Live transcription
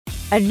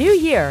A new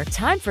year,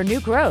 time for new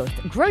growth.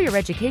 Grow your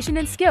education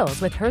and skills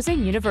with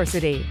Herzing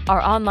University.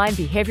 Our online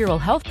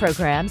behavioral health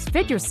programs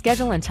fit your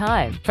schedule and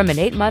time, from an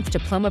 8-month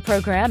diploma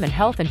program in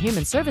health and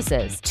human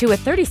services to a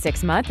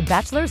 36-month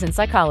bachelor's in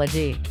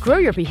psychology. Grow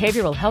your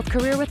behavioral health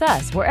career with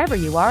us wherever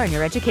you are in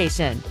your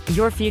education.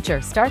 Your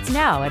future starts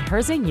now at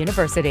Herzing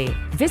University.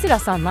 Visit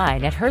us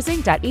online at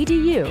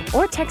herzing.edu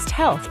or text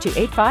health to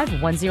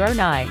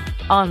 85109.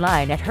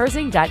 Online at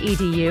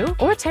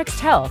herzing.edu or text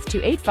health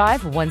to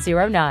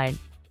 85109.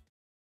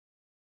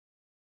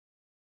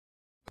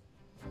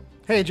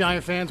 Hey,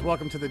 Giant fans.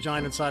 Welcome to the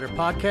Giant Insider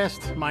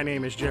Podcast. My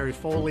name is Jerry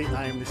Foley.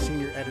 I am the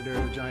senior editor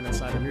of the Giant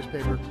Insider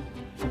newspaper.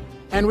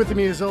 And with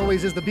me, as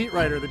always, is the beat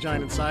writer of the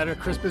Giant Insider,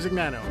 Chris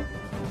Bisignano.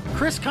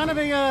 Chris, kind of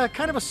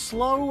a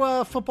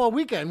slow football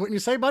weekend, wouldn't you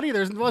say, buddy?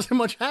 There wasn't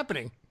much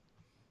happening.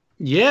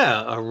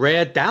 Yeah, a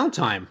rare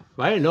downtime,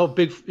 right? No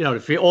big,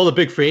 all the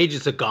big free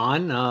agents are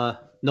gone.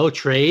 No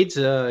trades.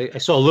 I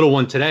saw a little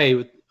one today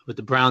with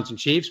the Browns and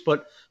Chiefs,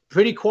 but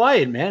pretty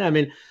quiet, man. I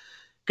mean,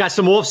 got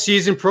some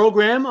off-season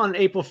program on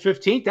April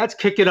 15th. That's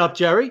kicking up,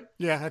 Jerry.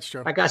 Yeah, that's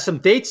true. I got some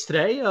dates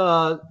today.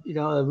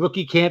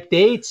 Rookie camp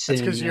dates.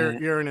 That's because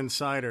you're an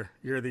insider.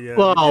 You're the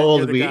all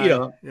you're the guy,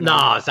 media.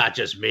 No, it's not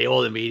just me.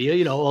 All the media.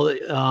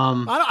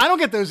 I don't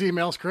get those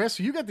emails, Chris.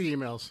 You get the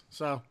emails,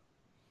 so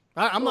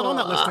I'm not on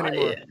that list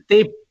anymore.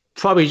 They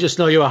probably just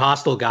know you're a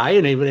hostile guy,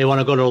 and they want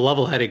to go to a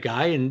level-headed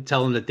guy and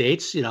tell him the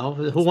dates.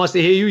 Who wants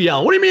to hear you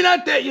yell? What do you mean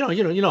that date? You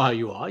know how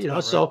you are.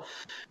 Right. So,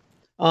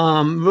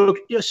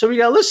 so we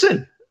got to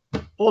listen.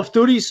 Off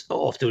duty.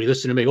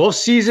 Listen to me. Off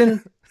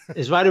season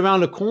is right around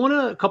the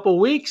corner. A couple of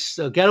weeks.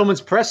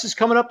 Gettleman's press is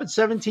coming up in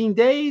 17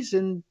 days,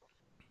 and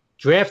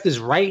draft is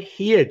right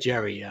here,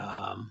 Jerry.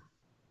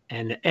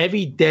 And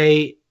every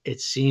day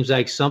it seems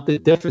like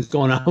something different's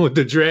going on with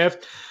the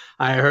draft.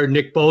 I heard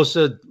Nick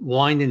Bosa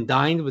wined and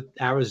dined with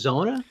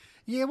Arizona.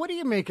 Yeah, what do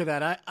you make of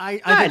that? I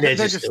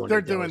think they're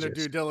doing their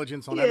due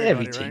diligence on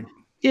everybody, right?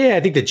 Yeah,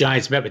 I think the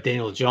Giants met with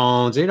Daniel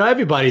Jones.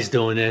 Everybody's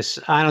doing this.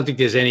 I don't think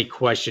there's any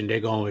question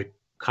they're going with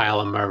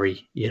Kyler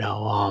Murray.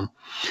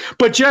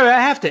 But Jerry, I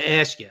have to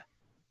ask you,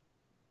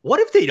 what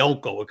if they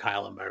don't go with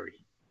Kyler Murray?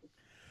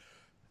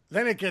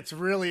 Then it gets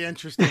really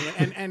interesting.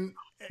 And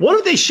what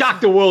if they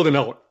shock the world and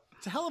know it?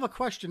 It's a hell of a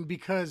question,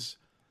 because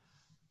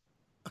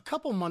a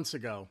couple months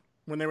ago,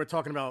 when they were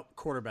talking about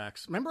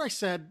quarterbacks, remember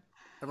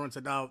everyone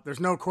said, no, there's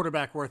no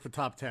quarterback worth the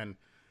top 10.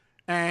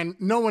 And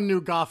no one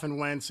knew Goff and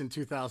Wentz in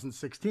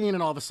 2016,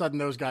 and all of a sudden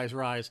those guys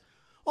rise.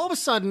 All of a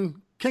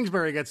sudden,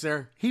 Kingsbury gets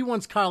there. He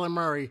wants Kyler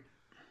Murray.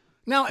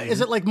 Now, is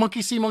it like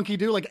monkey see, monkey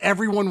do? Like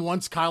everyone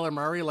wants Kyler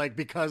Murray, like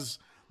because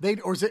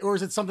or is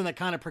it something that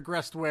kind of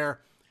progressed where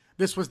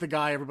this was the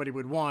guy everybody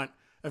would want?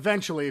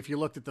 Eventually, if you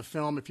looked at the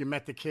film, if you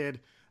met the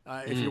kid,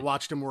 if you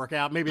watched him work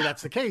out, maybe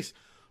that's the case.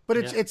 But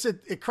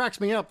it cracks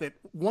me up that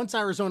once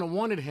Arizona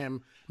wanted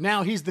him,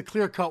 now he's the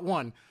clear-cut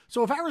one.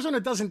 So if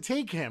Arizona doesn't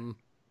take him,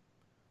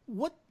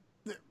 what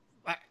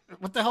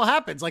the hell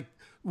happens? Like,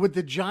 would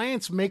the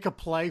Giants make a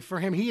play for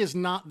him? He is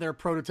not their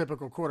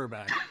prototypical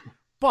quarterback.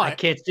 But I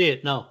can't see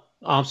it. No.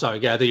 Oh, I'm sorry.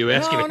 I thought you were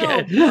asking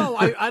again. No,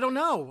 I don't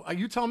know.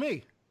 You tell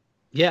me.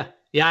 Yeah.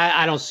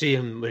 I don't see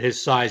him with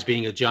his size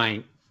being a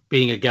giant,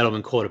 being a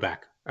Gettleman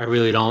quarterback. I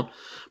really don't.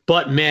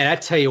 But, man, I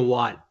tell you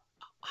what,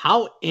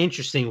 how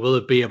interesting will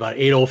it be about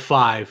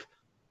 8:05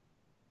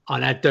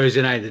 on that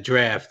Thursday night of the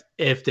draft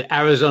if the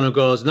Arizona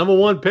goes, number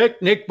one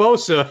pick, Nick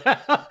Bosa,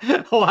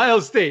 Ohio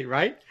State,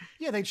 right?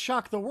 Yeah, they'd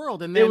shock the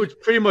world. And then, it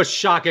would pretty much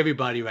shock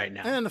everybody right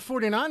now. And then the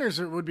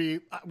 49ers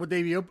would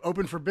they be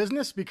open for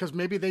business? Because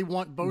maybe they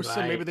want Bosa,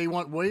 right. Maybe they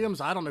want Williams.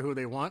 I don't know who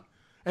they want.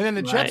 And then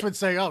the Jets would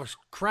say, oh,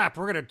 crap,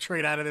 we're going to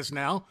trade out of this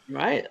now.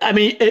 Right. I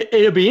mean,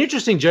 it'll be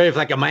interesting, Jerry, if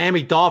like a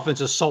Miami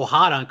Dolphins are so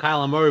hot on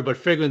Kyler Murray, but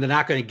figuring they're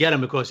not going to get him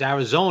because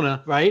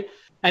Arizona, right?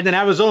 And then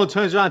Arizona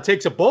turns around and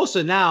takes a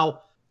Bosa.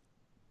 Now,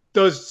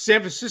 does San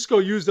Francisco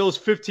use those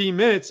 15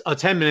 minutes or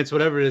 10 minutes,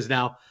 whatever it is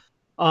now,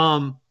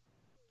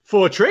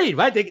 for a trade,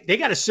 right? They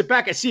got to sit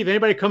back and see if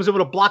anybody comes in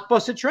with a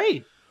blockbuster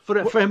trade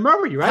for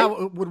Murray, right? How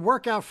it would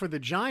work out for the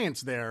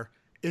Giants there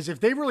is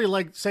if they really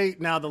like, say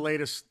now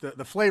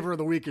the flavor of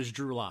the week is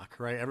Drew Lock,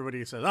 right?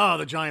 Everybody says, oh,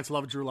 the Giants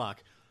love Drew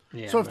Lock.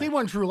 Yeah, so if they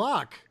want Drew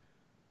Lock,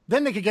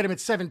 then they could get him at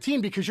 17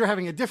 because you're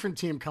having a different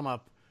team come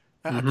up,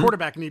 a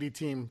quarterback needy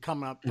team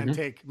come up and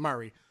take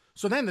Murray.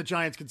 So then the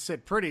Giants could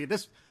sit pretty.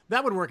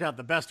 That would work out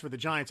the best for the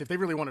Giants. If they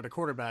really wanted a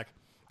quarterback,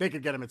 they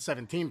could get him at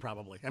 17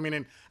 probably. I mean,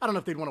 and I don't know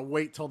if they'd want to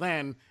wait till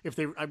then.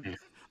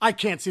 I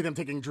can't see them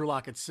taking Drew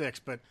Lock at 6,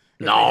 but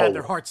if they had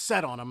their hearts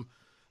set on him,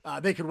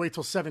 they could wait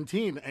till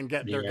 17 and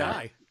get their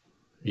guy.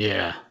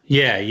 Yeah.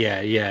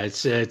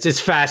 It's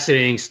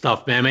fascinating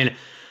stuff, man. I mean,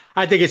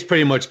 I think it's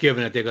pretty much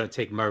given that they're going to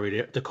take Murray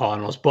to the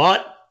Cardinals,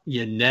 but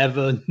you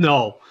never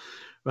know,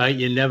 right?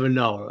 You never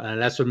know, and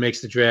that's what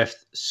makes the draft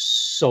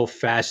so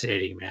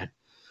fascinating, man.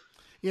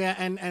 Yeah,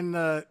 and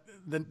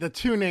the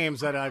two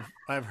names that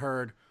I've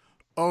heard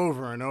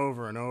over and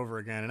over and over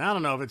again, and I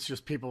don't know if it's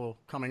just people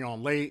coming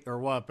on late or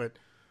what, but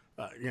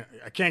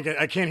I can't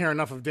hear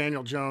enough of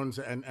Daniel Jones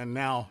and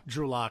now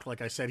Drew Lock.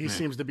 Like I said, he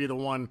seems to be the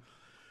one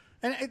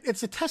And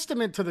it's a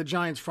testament to the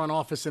Giants front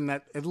office in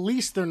that at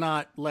least they're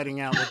not letting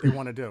out what they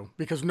want to do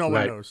because no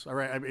one knows. All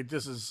right, I mean,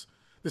 this is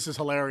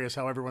hilarious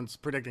how everyone's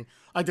predicting.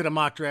 I did a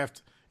mock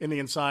draft in the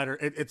Insider.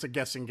 It's a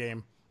guessing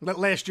game.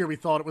 Last year we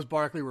thought it was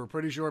Barkley. We were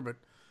pretty sure, but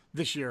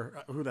this year,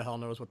 who the hell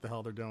knows what the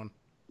hell they're doing?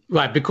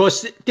 Right,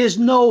 because there's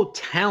no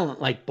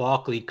talent like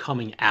Barkley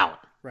coming out.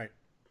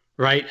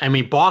 Right. I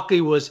mean,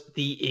 Barkley was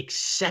the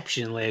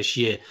exception last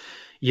year.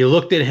 You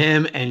looked at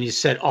him and you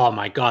said, "Oh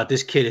my God,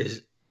 this kid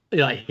is."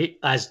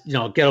 As you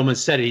know, Gettleman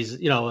said, he's a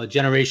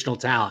generational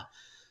talent.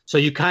 So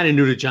you kind of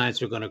knew the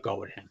Giants were going to go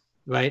with him,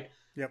 right?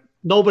 Yep.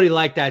 Nobody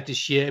like that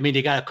this year. I mean,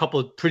 they got a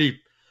couple of pretty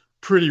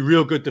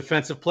real good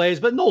defensive players,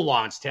 but no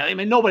Lawrence Taylor. I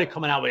mean, nobody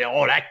coming out with,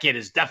 "Oh, that kid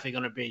is definitely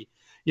going to be,"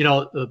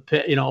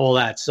 all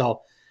that.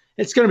 So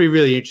it's going to be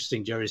really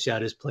interesting, Jerry, to see how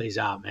this plays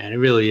out, man. It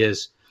really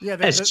is. Yeah.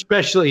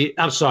 Especially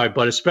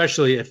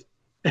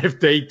if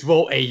they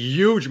throw a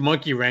huge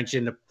monkey wrench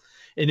in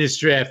this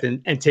draft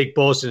and take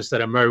Bosa instead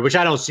of Murray, which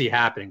I don't see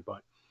happening,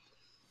 but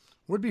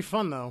would be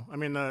fun though. I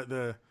mean,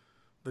 the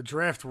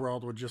draft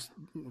world would just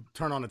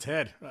turn on its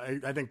head.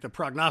 I think the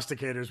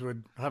prognosticators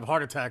would have a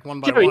heart attack one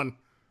by one.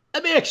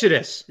 Let me ask you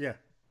this. Yeah.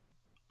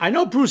 I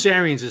know Bruce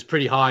Arians is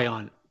pretty high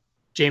on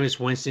Jameis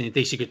Winston. He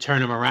thinks he could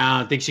turn him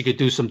around, thinks he could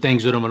do some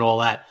things with him and all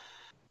that.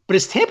 But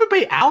is Tampa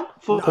Bay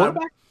out for a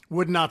quarterback?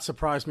 Would not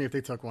surprise me if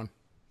they took one.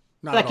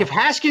 If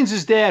Haskins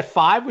is there at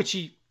 5, which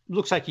he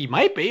looks like he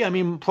might be, I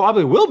mean,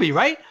 probably will be,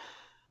 right?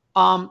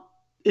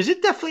 Is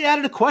it definitely out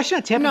of the question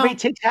that Tampa Bay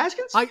takes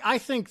Haskins? I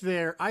think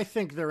they're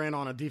in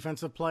on a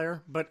defensive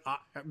player, but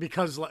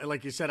because,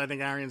 like you said, I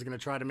think Arians going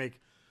to try to make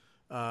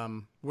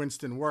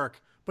Winston work.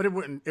 But it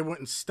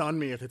wouldn't stun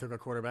me if they took a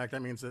quarterback.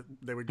 That means that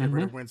they would get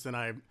rid of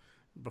Winston.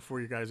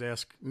 Before you guys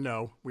ask,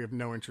 no, we have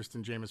no interest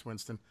in Jameis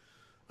Winston.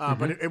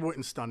 But it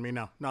wouldn't stun me,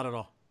 no, not at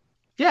all.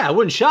 Yeah, it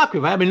wouldn't shock me,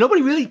 right? I mean,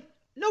 nobody.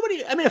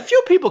 I mean, a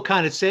few people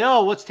kind of say,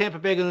 "Oh, what's Tampa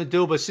Bay going to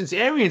do?" But since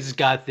Arians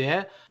got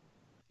there,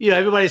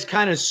 everybody's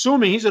kind of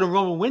assuming he's going to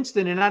run with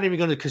Winston and not even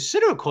going to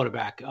consider a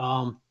quarterback.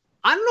 I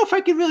don't know if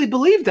I can really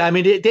believe that. I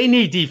mean, they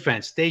need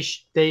defense. They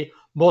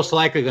most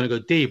likely going to go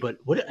D, but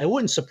it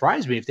wouldn't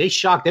surprise me if they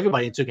shocked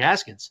everybody and took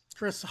Haskins.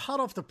 Chris, hot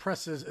off the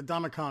presses,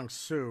 Ndamukong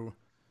Suh.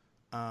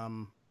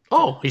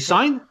 He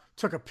signed?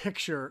 Took a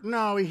picture.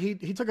 No,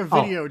 he took a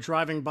video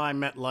driving by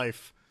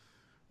MetLife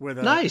with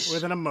an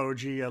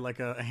emoji, like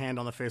a hand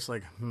on the face,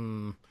 like,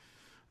 Do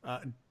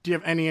you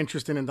have any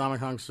interest in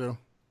Ndamukong Suh?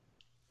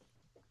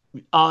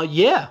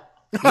 Yeah.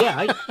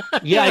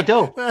 I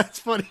do. That's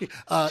funny.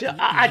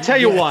 I tell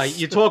you why.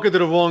 You're talking to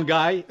the wrong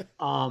guy.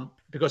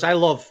 Because I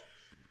love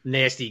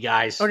nasty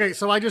guys. Okay,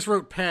 so I just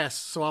wrote pass,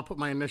 so I'll put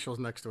my initials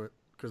next to it.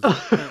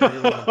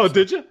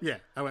 Did you? Yeah,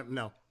 I went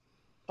no.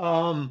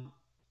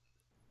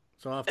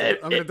 So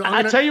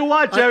I tell you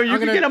what, Jerry, you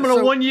can get him on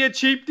a 1-year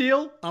cheap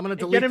deal. I'm going to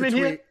delete the tweet.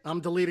 Here. I'm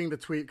deleting the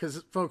tweet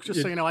because, folks,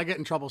 just so you know, I get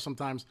in trouble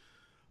sometimes.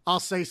 I'll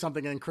say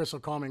something and Chris will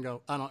call me and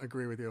go, "I don't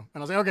agree with you,"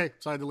 and I'll say, "Okay,"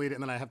 so I delete it,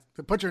 and then I have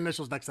to put your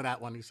initials next to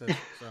that one. He says.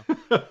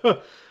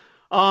 So.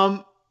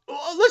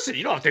 Well, listen,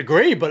 you don't have to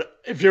agree, but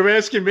if you're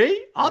asking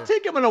me, I'll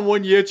take him on a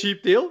 1-year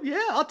cheap deal.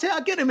 Yeah, I'll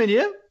get him in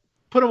here,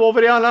 put him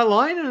over there on that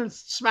line, and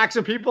smack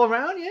some people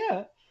around.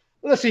 Yeah.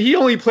 Listen, he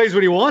only plays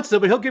when he wants to,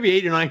 but he'll give you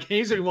 8 or 9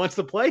 games when he wants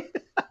to play.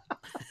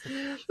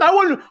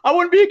 I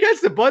wouldn't be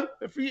against it, bud.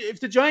 If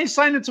the Giants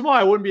signed him tomorrow,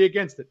 I wouldn't be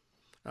against it.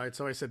 All right,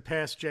 so I said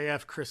pass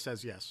JF. Chris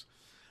says yes.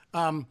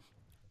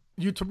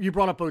 You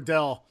brought up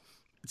Odell.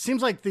 It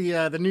seems like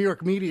the New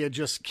York media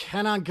just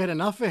cannot get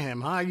enough of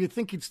him, huh? You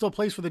think he'd still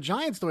plays for the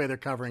Giants the way they're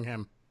covering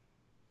him?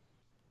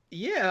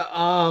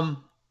 Yeah.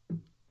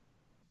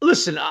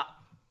 Listen,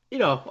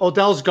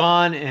 Odell's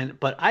gone,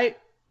 but I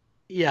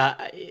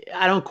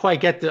don't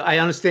quite get I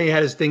understand he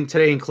had his thing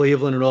today in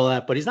Cleveland and all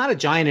that, but he's not a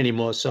Giant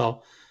anymore.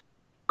 So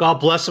God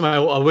bless him.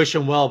 I wish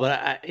him well.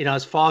 But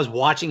as far as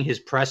watching his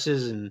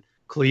presses in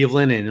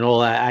Cleveland and all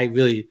that, I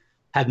really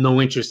have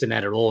no interest in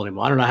that at all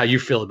anymore. I don't know how you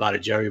feel about it,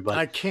 Jerry, but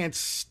I can't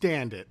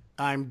stand it.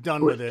 I'm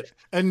done with it.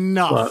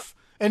 Enough.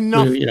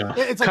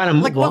 It's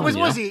like what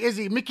was he? Is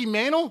he Mickey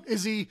Mantle?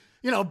 Is he?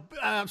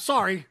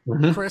 Sorry,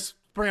 Chris.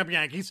 Bring up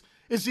Yankees.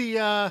 Is he?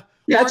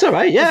 That's all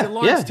right. Yeah. Is it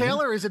Lawrence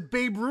Taylor? Is it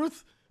Babe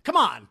Ruth? Come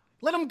on,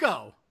 let him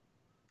go.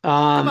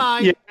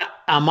 Goodbye. Yeah,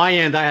 on my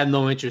end, I have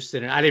no interest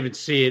in it. I didn't even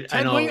see it.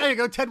 There you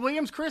go. Ted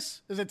Williams,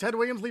 Chris. Is it Ted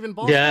Williams leaving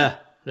Boston?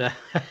 Yeah.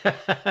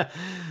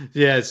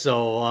 Yeah.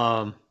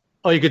 So,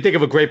 you could think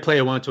of a great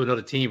player went to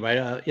another team,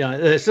 right?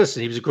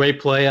 Listen, he was a great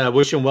player. I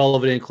wish him well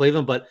over there in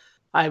Cleveland, but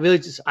I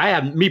don't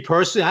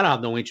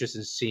have no interest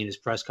in seeing his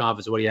press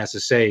conference, what he has to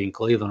say in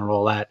Cleveland and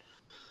all that.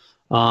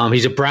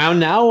 He's a Brown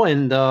now,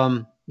 and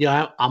I'm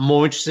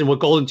more interested in what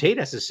Golden Tate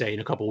has to say in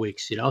a couple of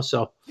weeks,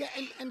 so. Yeah,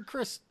 and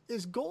Chris,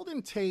 is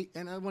Golden Tate,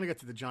 and I want to get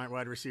to the Giant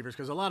wide receivers,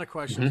 because a lot of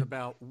questions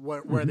about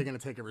where they're going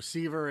to take a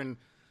receiver, and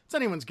it's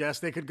anyone's guess.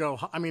 They could go,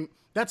 I mean,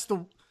 that's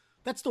the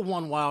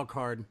one wild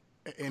card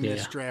in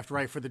this draft,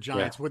 right, for the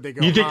Giants. Yeah. Would they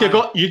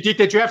go You think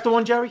they draft the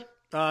one, Jerry?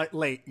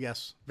 Late,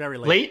 yes. Very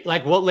late. Late?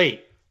 Like what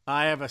late?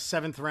 I have a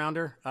 7th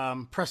rounder,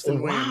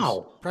 Preston Williams.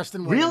 Wow.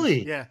 Preston Williams.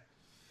 Really? Yeah.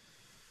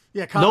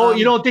 Yeah, No,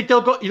 you don't think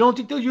they'll go? You don't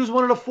think they'll use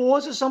one of the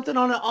fours or something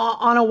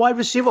on a wide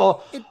receiver,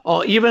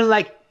 or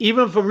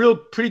even for real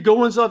pretty good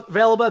ones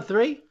available at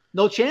 3?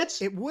 No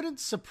chance. It wouldn't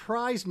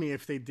surprise me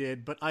if they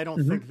did, but I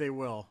don't think they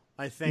will.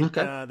 I think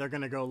they're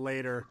going to go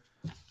later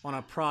on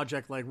a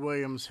project like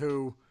Williams,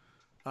 who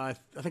I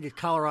think he's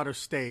Colorado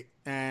State,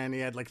 and he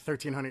had like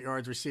 1,300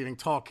 yards receiving.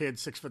 Tall kid,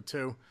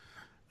 6'2".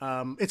 It's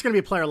going to be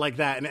a player like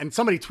that. And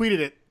somebody tweeted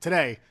it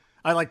today.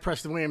 I like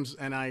Preston Williams,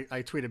 and I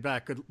tweeted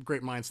back,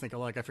 great minds think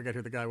alike. I forget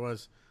who the guy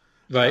was.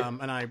 Right.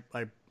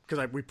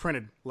 Because we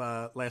printed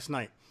last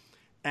night.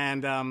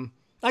 And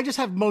I just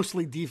have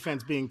mostly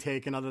defense being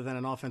taken other than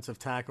an offensive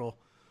tackle.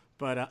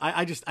 But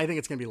I think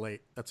it's going to be late.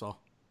 That's all.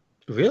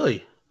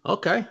 Really?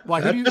 Okay.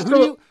 Why? Who do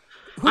you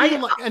like?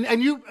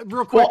 And you,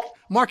 real quick,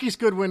 Marquise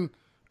Goodwin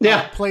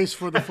plays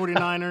for the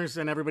 49ers,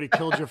 and everybody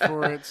killed you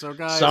for it. So,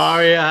 guys.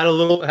 Sorry, I had a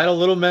little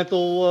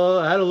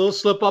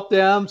slip up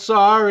there. I'm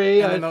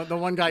sorry. And the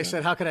one guy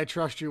said, how could I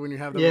trust you when you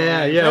have the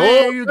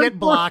you get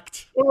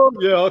blocked.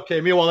 Yeah, okay.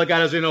 Meanwhile, the guy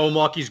doesn't know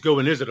Marquise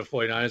Goodwin is at the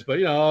 49ers,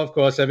 but, of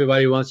course,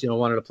 everybody wanted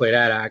to play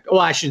that act.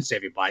 Well, I shouldn't say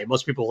everybody.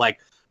 Most people like,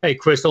 hey,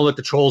 Chris, don't let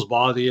the trolls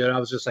bother you. And I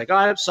was just like,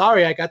 I'm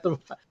sorry. I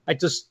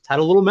just had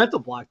a little mental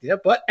block there.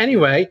 But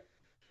anyway,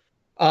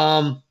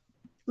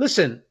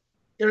 listen,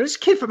 this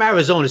kid from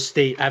Arizona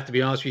State, I have to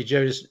be honest with you,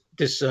 Jerry,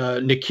 this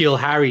N'Keal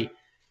Harry,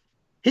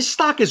 his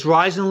stock is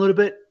rising a little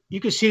bit. You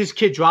can see this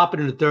kid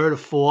dropping in the 3rd or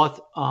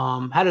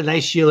 4th. Had a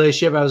nice year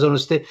last year at Arizona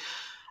State.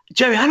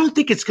 Jerry, I don't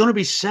think it's going to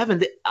be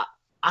 7.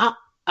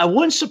 I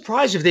wouldn't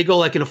surprise if they go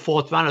like in the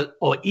 4th round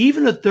or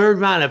even the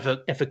 3rd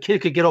round if a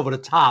kid could get over the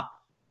top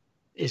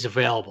is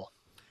available.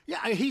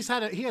 Yeah, he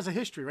has a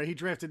history, right?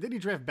 Did he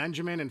draft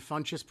Benjamin and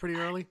Funchess pretty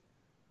early?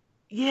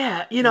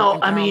 Yeah,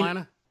 I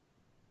mean,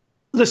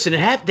 listen,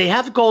 they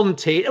have Golden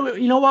Tate.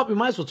 You know what? We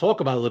might as well talk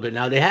about it a little bit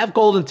now. They have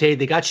Golden Tate.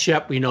 They got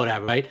Shep. We know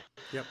that, right?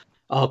 Yep.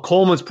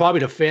 Coleman's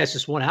probably the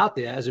fastest one out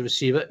there as a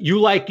receiver. You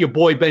like your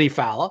boy Benny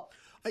Fowler.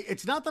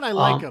 It's not that I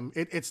like him.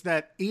 It's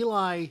that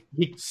Eli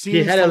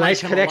he had a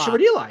nice connection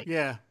with Eli.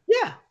 Yeah.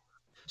 Yeah.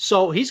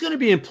 So he's going to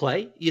be in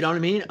play, you know what I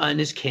mean, in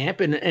his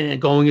camp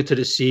and going into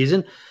the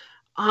season.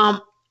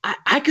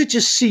 I could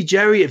just see,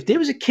 Jerry, if there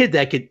was a kid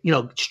that could,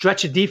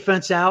 stretch a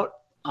defense out,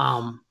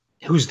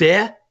 who's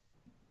there,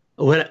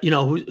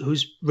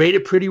 who's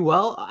rated pretty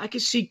well, I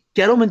could see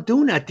Gettleman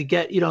doing that to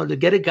get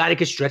a guy that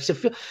could stretch the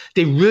field.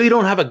 They really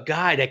don't have a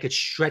guy that could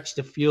stretch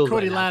the field.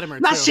 Cody right Latimer.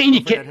 I'm not saying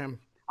you can't.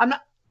 I'm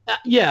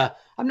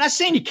not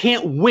saying you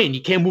can't win.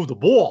 You can't move the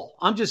ball.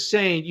 I'm just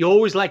saying you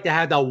always like to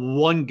have that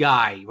one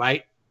guy,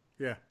 right?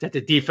 Yeah. That the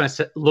defense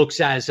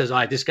looks at and says, all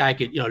right, this guy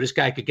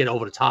could get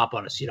over the top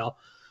on us,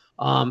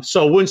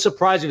 So it wouldn't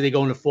surprise me if they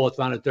go in the 4th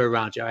round or 3rd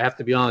round, Joe. I have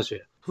to be honest with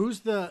you.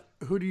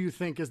 Who do you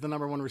think is the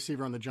number 1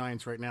 receiver on the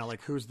Giants right now?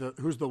 Like who's the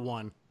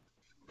one?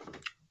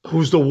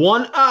 Who's the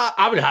one?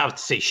 I would have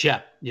to say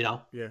Shep, Yeah.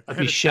 I'd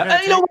be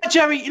Shep. You know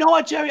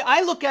what, Jerry?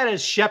 I look at it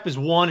as Shep is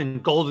 1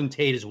 and Golden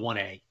Tate is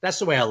 1A. That's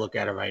the way I look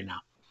at it right now.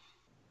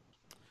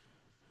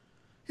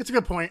 It's a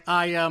good point.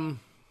 I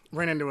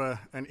ran into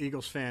an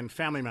Eagles fan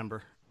family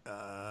member.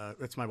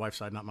 It's my wife's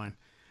side, not mine.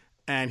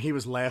 And he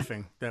was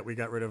laughing that we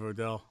got rid of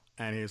Odell.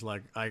 And he's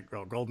like,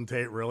 Golden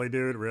Tate, really,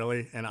 dude?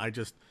 Really? And I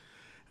just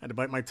had to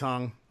bite my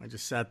tongue. I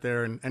just sat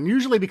there. And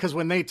usually because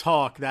when they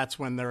talk, that's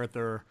when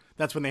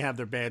they have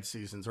their bad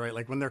seasons, right?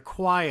 Like when they're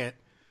quiet,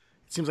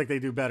 it seems like they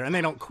do better. And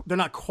they're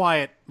not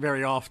quiet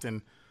very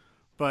often.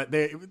 But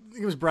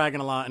he was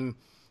bragging a lot. And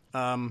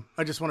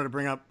I just wanted to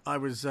bring up, I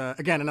was,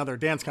 again, another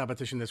dance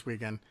competition this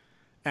weekend.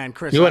 And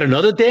Chris, you had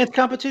another dance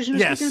competition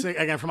this yes, weekend?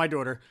 Again, for my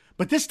daughter.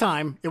 But this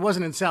time, it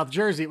wasn't in South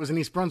Jersey. It was in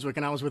East Brunswick,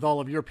 and I was with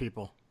all of your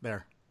people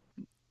there.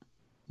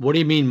 What do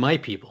you mean, my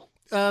people?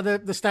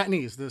 The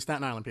Statenese, the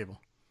Staten Island people.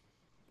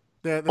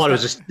 There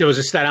was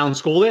a Staten Island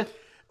school there?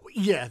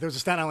 Yeah, there was a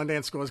Staten Island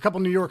dance school. There was a couple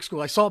New York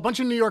schools. I saw a bunch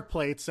of New York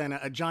plates and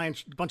a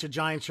bunch of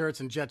Giant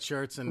shirts and Jet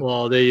shirts. And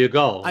well, there you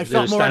go. I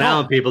felt more Staten at home.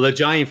 Island people, they're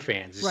Giant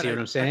fans. You right, see what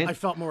I'm saying? I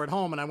felt more at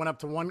home, and I went up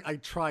to one. I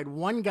tried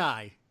one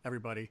guy,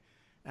 everybody,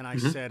 and I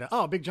said,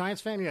 "Oh, big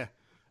Giants fan, yeah.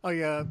 Oh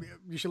yeah,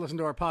 you should listen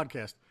to our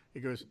podcast." He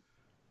goes,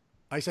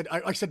 I said,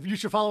 you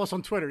should follow us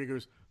on Twitter. He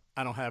goes,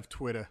 I don't have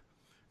Twitter.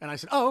 And I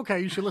said, oh, okay,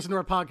 you should listen to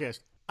our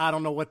podcast. I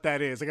don't know what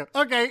that is. I go,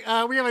 okay,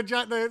 we have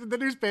the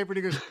newspaper. And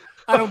he goes,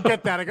 I don't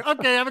get that. I go,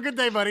 okay, have a good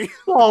day, buddy.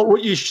 Well,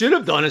 what you should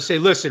have done is say,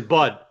 listen,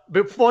 bud,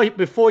 before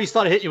he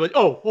started hitting you with,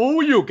 oh,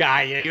 who are you,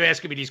 guy? You're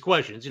asking me these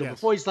questions. Yes.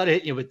 Before he started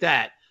hitting you with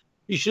that,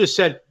 you should have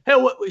said, hey,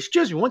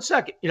 excuse me, 1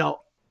 second.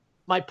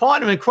 My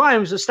partner in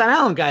crime is a Staten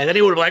Island guy. Then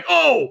he would have been like,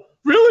 oh,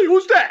 really?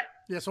 Who's that?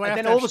 Yeah, so I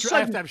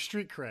have to have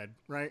street cred,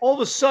 right? All of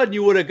a sudden,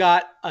 you would have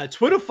got a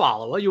Twitter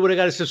follower. You would have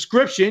got a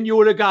subscription. You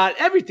would have got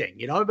everything,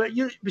 But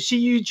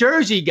you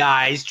Jersey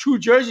guys, true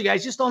Jersey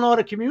guys, just don't know how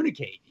to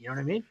communicate. You know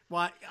what I mean?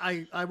 Well,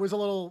 I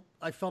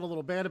felt a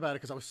little bad about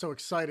it because I was so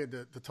excited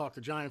to talk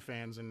to Giant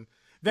fans, and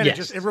then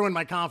it ruined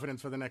my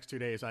confidence for the next 2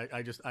 days. I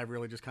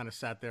really just kind of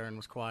sat there and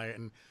was quiet,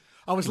 and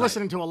I was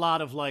listening to a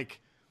lot of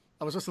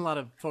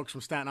folks from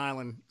Staten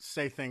Island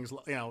say things,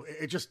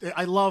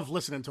 I love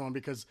listening to them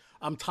because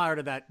I'm tired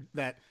of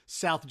that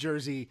South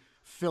Jersey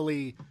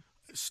Philly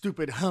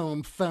stupid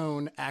home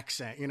phone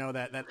accent,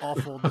 that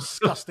awful,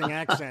 disgusting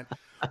accent.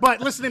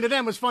 But listening to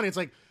them was funny. It's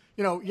like,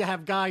 you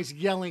have guys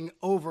yelling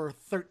over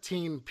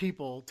 13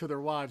 people to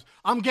their wives.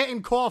 I'm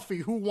getting coffee.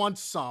 Who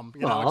wants some?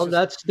 Well,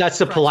 that's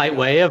the polite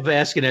way of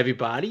asking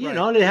everybody.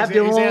 Right. They have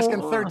He's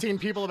asking 13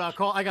 people about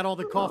coffee. I got all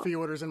the coffee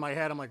orders in my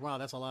head. I'm like, wow,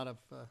 that's a lot of.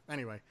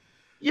 Anyway.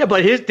 Yeah,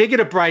 but think of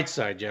the bright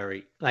side,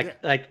 Jerry. Like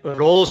with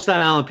all those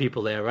Staten Island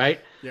people there,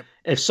 right? Yep.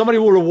 If somebody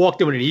would have walked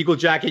in with an Eagle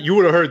jacket, you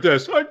would have heard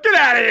this. Oh, get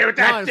out of here with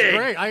that thing.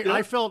 Great.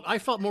 I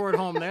felt more at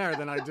home there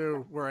than I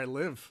do where I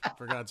live,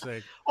 for God's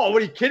sake. Oh,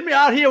 what are you kidding me?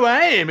 Out here where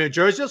I am in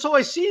Jersey, that's all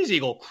I see is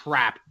Eagle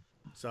crap.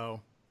 So,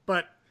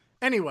 but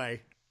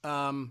anyway,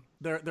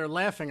 they're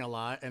laughing a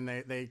lot, and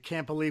they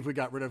can't believe we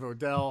got rid of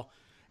Odell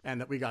and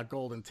that we got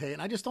Golden Tate.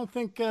 And I just don't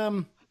think.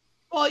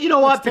 Well, you know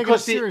what?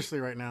 Because seriously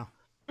right now.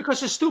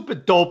 Because the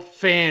stupid dope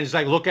fans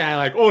look at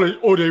it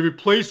like, they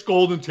replaced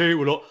Golden Tate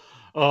with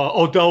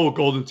Odell with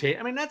Golden Tate.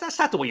 I mean, that's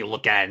not the way you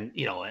look at it.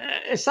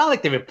 It's not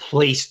like they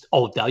replaced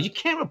Odell. You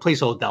can't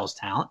replace Odell's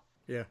talent.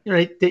 Yeah.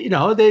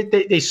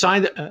 They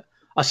signed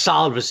a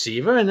solid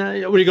receiver, and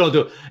what are you going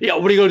to do?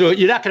 What are you going to do?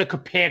 You're not going to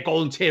compare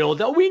Golden Tate to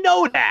Odell. We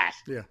know that.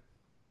 Yeah.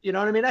 You know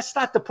what I mean? That's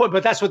not the point,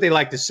 but that's what they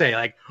like to say.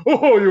 Like,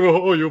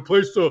 you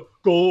replaced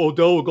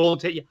Odell with Golden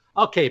Tate.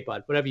 Yeah. Okay,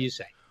 bud, whatever you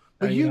say.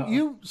 But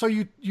you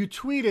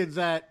tweeted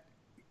that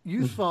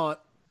you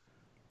thought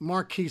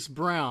Marquise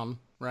Brown,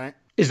 right,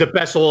 is the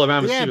best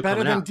all-around receiver. Yeah,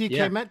 better than out.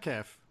 DK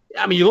Metcalf.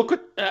 I mean, you look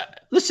at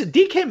listen,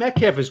 DK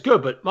Metcalf is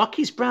good, but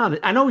Marquise Brown,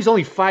 I know he's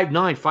only 5'9",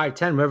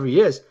 5'10", wherever he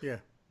is. Yeah.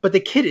 But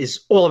the kid is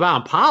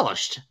all-around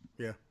polished.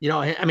 Yeah.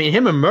 I mean,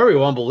 him and Murray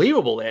were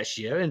unbelievable last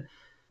year, and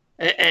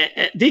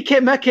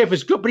DK Metcalf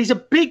is good, but he's a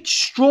big,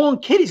 strong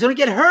kid. He's going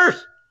to get hurt.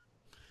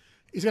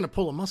 He's going to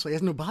pull a muscle. He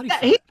has no body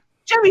fat.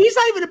 Jerry, he's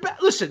not even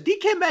listen,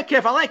 DK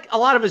Metcalf, I like a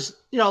lot of his,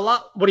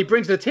 what he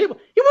brings to the table.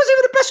 He wasn't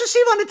even the best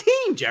receiver on the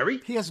team, Jerry.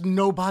 He has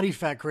no body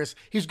fat, Chris.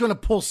 He's going to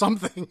pull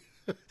something.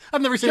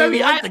 I've never seen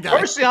anything like the guy.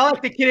 Personally, I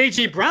like the kid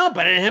A.J. Brown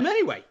better than him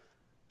anyway.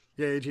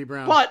 Yeah, A.J.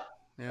 Brown. But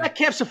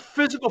Metcalf's a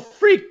physical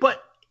freak.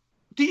 But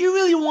do you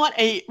really want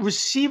a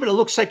receiver that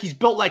looks like he's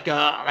built like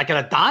an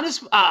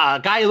Adonis?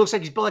 A guy who looks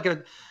like he's built like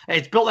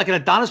an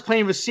Adonis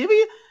playing receiver?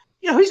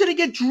 He's going to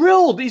get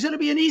drilled. He's going to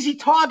be an easy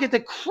target to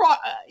cross.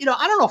 I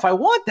don't know if I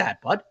want that,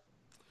 bud.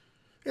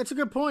 It's a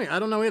good point. I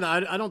don't know either.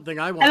 I don't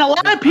think I want. And a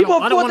lot of people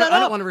have brought that up. I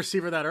don't want a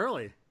receiver that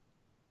early.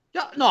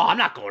 No, I'm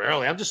not going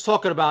early. I'm just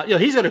talking about,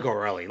 he's going to go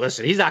early.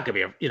 Listen, he's not going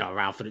to be,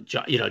 around for the,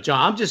 John.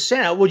 I'm just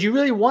saying, would you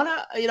really want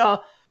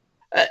to,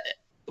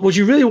 would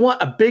you really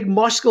want a big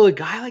muscular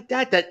guy like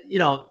that?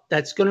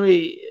 That's going to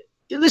be.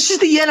 This is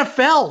the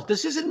NFL.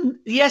 This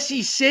isn't the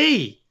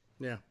SEC.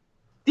 Yeah.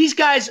 These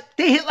guys,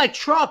 they hit like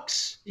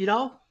trucks, I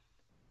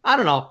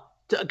don't know.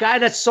 A guy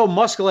that's so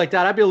muscular like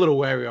that, I'd be a little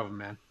wary of him,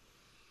 man.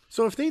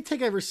 So if they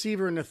take a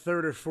receiver in the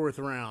 3rd or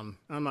 4th round,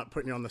 I'm not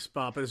putting you on the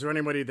spot, but is there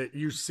anybody that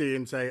you see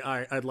and say, all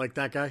right, I'd like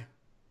that guy?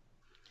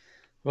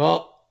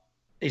 Well,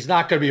 he's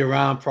not going to be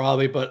around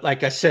probably, but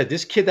like I said,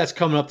 this kid that's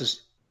coming up,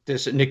 this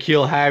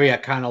N'Keal Harry, I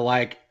kind of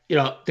like.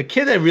 The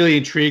kid that really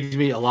intrigues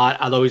me a lot,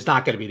 although he's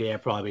not going to be there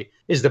probably,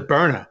 is the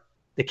burner,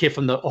 the kid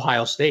from the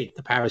Ohio State,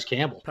 the Paris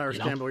Campbell.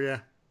 Campbell, yeah.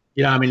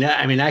 I mean,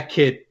 that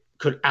kid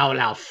could out and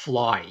out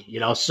fly,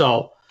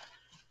 So,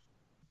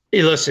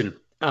 hey, listen,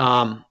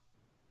 I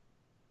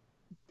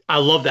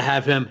love to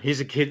have him.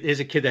 He's a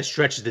kid that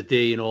stretches the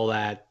D and all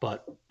that,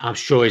 but I'm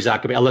sure he's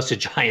not going to be, unless the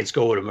Giants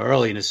go with him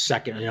early in the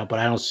second, but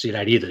I don't see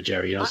that either,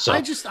 Jerry. So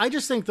I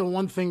just think the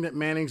one thing that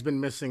Manning's been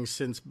missing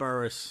since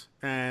Burris,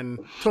 and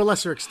to a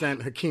lesser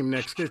extent, Hakeem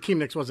Nicks. Hakeem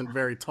Nicks wasn't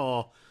very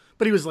tall,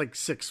 but he was like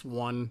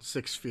 6'1",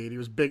 6 feet. He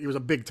was big. He was a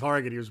big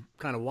target. He was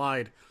kind of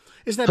wide.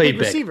 Is that big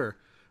receiver?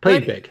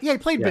 Played big. Yeah, he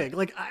played big.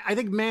 Like I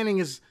think Manning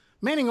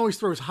always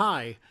throws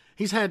high.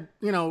 He's had,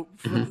 for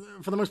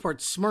the most part,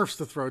 Smurfs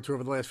to throw to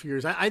over the last few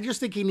years. I just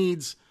think he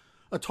needs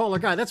a taller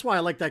guy. That's why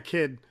I like that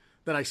kid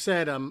that I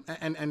said.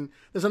 And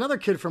there's another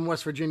kid from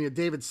West Virginia,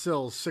 David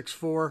Sills,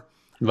 6'4".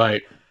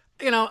 Right.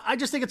 I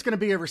just think it's going to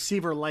be a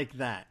receiver like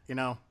that,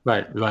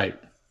 Right.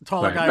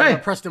 Taller guy,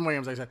 Preston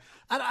Williams, I said.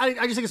 I just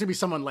think it's going to be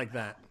someone like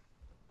that.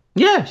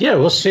 Yeah,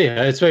 we'll see.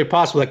 It's very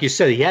possible. Like you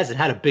said, he hasn't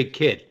had a big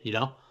kid,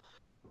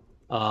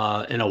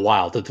 in a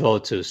while to throw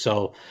to.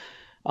 So,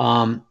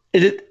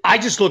 I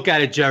just look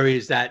at it, Jerry,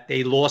 is that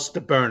they lost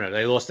the burner.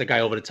 They lost the guy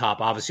over the top,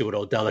 obviously with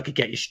Odell that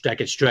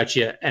could stretch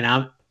you.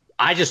 And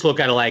I just look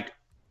at it like,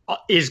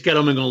 is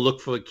Gettleman going to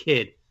look for a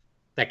kid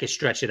that can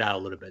stretch it out a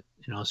little bit?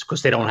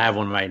 Because they don't have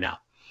one right now.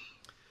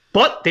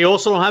 But they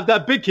also don't have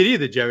that big kid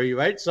either, Jerry.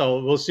 Right?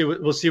 So we'll see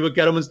what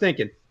Gettleman's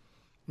thinking.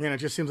 Yeah, it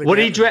just seems like what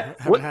did he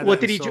draft?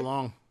 What did he so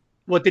long.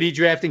 What did he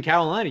draft in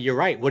Carolina? You're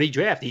right. What did he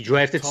draft? He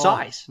drafted Tall.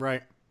 size.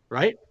 Right.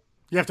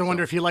 You have to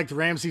wonder if he liked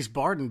Ramses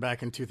Barden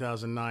back in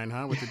 2009,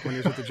 huh? When he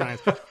was with the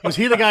Giants. Was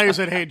he the guy who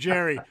said, hey,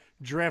 Jerry,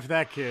 draft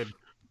that kid?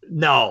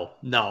 No.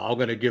 I'm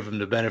going to give him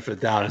the benefit of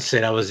the doubt and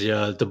say that was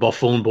the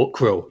Buffoon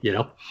crew,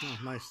 Oh,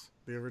 nice.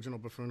 The original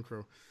Buffoon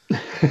crew.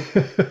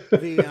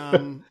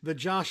 The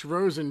Josh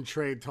Rosen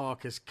trade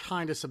talk has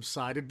kind of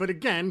subsided. But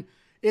again,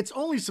 it's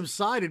only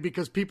subsided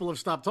because people have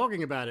stopped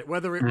talking about it,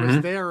 whether it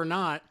was there or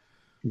not.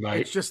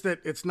 Right. It's just that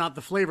it's not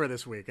the flavor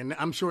this week. And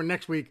I'm sure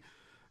next week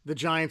the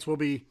Giants will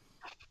be,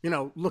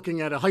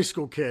 looking at a high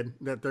school kid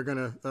that they're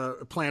going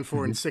to plan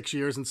for in 6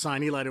 years and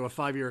sign Eli to a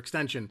 5-year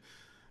extension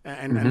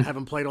and have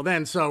him play till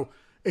then. So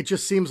it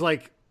just seems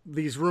like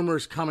these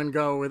rumors come and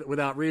go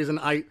without reason.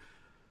 I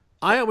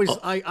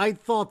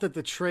thought that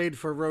the trade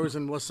for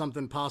Rosen was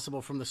something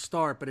possible from the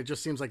start, but it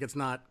just seems like it's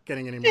not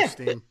getting any more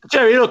steam.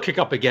 Jerry, it'll kick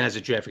up again as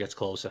the draft gets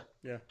closer.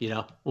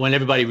 Yeah. When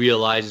everybody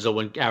realizes, or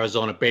when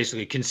Arizona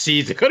basically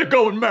concedes they're going to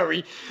go with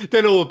Murray,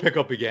 then it will pick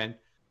up again.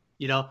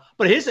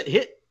 But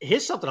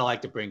here's something I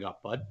like to bring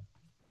up, Bud.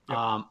 Yep.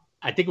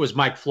 I think it was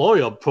Mike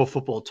Florio, Pro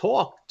Football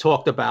Talk,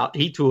 talked about,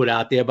 he threw it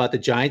out there about the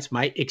Giants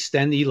might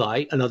extend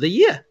Eli another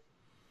year.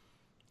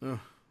 Oh,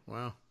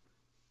 wow.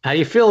 How do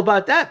you feel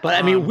about that? But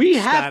I mean, we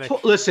static.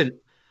 have listen.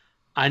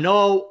 I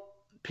know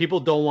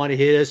people don't want to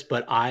hear this,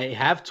 but I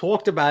have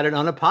talked about it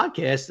on a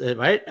podcast,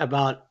 right?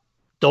 About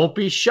don't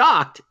be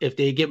shocked if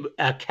they get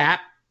a cap,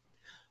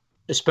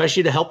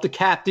 especially to help the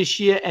cap this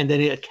year, and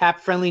then a cap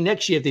friendly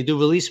next year if they do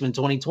release them in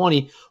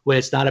 2020, where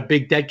it's not a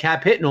big dead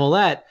cap hit and all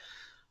that.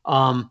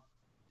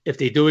 If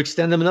they do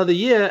extend them another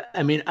year,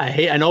 I mean,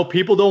 I know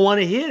people don't want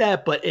to hear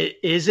that, but it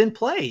is in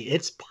play.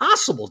 It's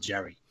possible,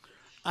 Jerry.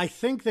 I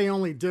think they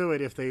only do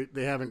it if they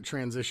haven't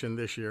transitioned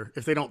this year.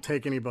 If they don't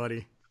take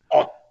anybody.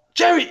 Oh,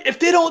 Jerry, if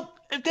they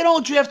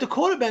don't draft a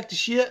quarterback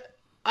this year,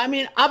 I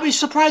mean, I'll be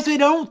surprised if they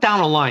don't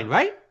down the line,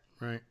 right?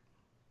 Right.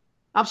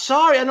 I'm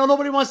sorry, I know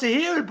nobody wants to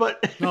hear it,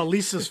 but no,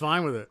 Lisa's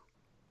fine with it.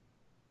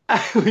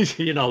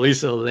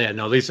 Lisa will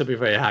be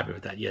very happy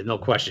with that. Yeah, no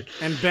question.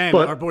 And Ben,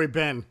 our boy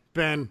Ben,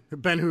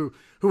 who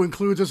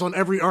includes us on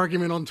every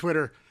argument on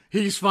Twitter,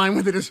 he's fine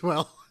with it as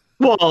well.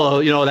 Well,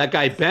 that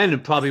guy Ben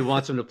probably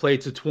wants him to play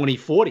to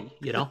 2040,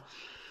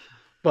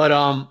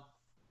 But,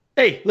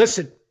 hey,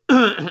 listen,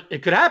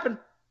 it could happen.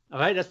 All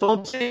right, that's all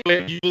I'm saying.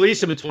 If you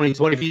release him in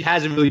 2020, if he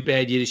has a really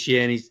bad year this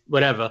year and he's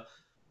whatever,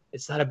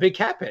 it's not a big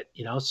cap hit,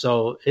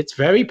 So it's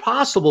very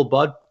possible,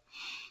 bud.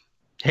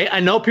 Hey, I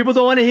know people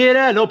don't want to hear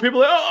that. I know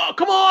people are like, oh,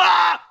 come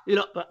on,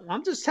 But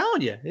I'm just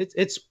telling you,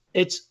 it's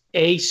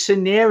a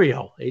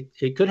scenario.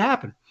 It could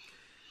happen.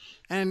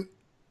 And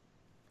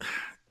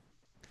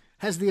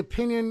has the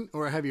opinion,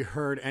 or have you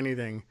heard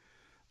anything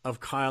of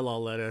Kyle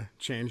Lauletta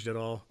changed at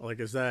all? Like,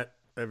 is that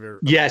ever?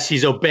 Yes,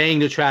 he's obeying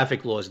the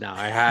traffic laws now.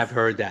 I have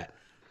heard that.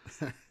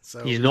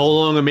 So he's no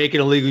longer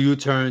making illegal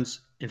U-turns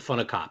in front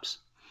of cops.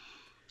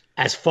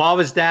 As far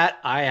as that,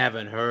 I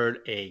haven't heard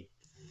a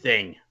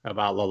thing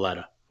about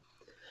Lauletta.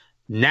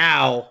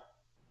 Now,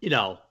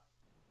 the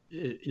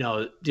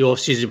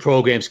off-season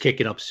program's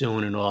kicking up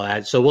soon and all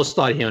that, so we'll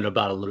start hearing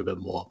about it a little bit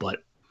more,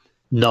 but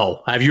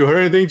no. Have you heard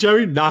anything,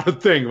 Jerry? Not a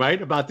thing,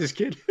 right, about this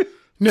kid?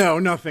 No,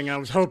 nothing. I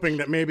was hoping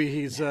that maybe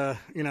he's,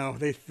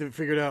 they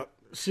figured out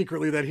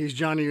secretly that he's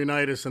Johnny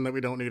Unitas and that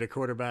we don't need a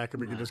quarterback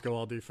and we can just go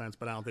all defense,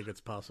 but I don't think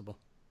it's possible.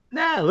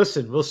 Nah,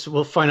 listen,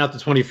 we'll find out the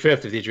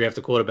 25th if they draft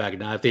a quarterback.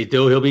 Now, if they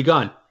do, he'll be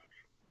gone.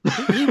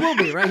 He will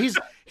be, right?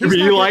 He'll be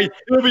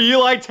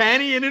Eli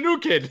Tanny and a new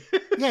kid.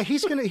 Yeah,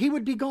 he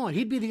would be gone.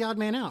 He'd be the odd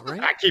man out,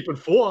 right? Not keeping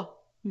 4,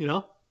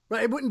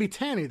 Right, it wouldn't be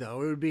Tanny,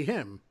 though. It would be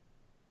him.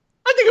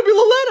 I think it'd be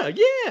Lauletta.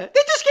 Yeah,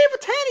 they just gave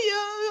Tanny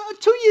a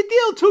 2-year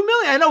deal, $2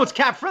 million. I know it's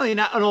cap friendly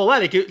and all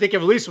that. They can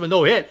release him with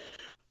no hit,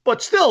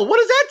 but still, what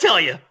does that tell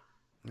you?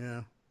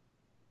 Yeah.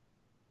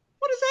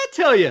 What does that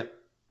tell you,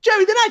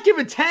 Jerry? They're not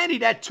giving Tanny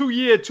that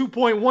 2-year,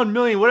 $2.1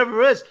 million,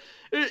 whatever it is.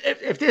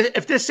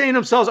 If they're saying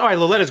themselves, all right,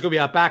 Lauletta's gonna be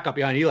our backup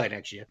behind Eli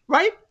next year,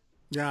 right?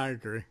 Yeah, I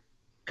agree.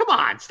 Come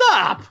on,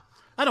 stop.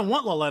 I don't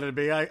want Lauletta to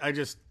be. I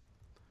just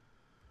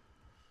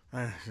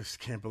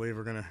can't believe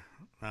we're gonna.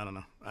 I don't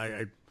know.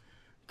 I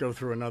go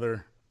through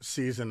another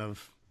season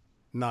of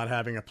not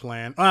having a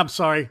plan. Oh, I'm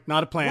sorry,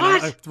 not a plan.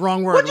 What?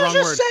 Wrong word. What did wrong you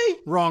just word. say?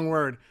 Wrong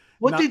word.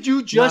 What did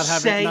you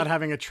just say? Not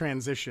having a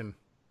transition.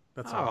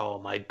 That's all. Oh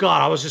my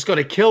God! I was just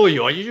gonna kill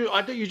you.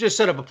 I thought you just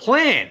set up a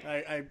plan.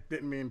 I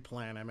didn't mean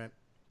plan. I meant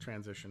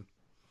transition.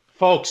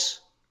 Folks,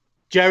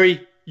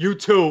 Jerry, you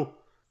too.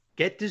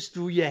 Get this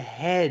through your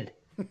head.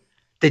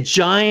 The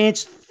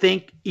Giants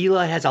think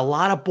Eli has a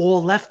lot of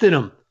ball left in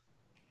him.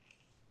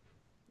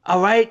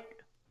 All right,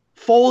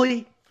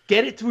 Foley,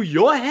 get it through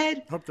your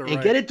head Hope they're and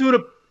right. get it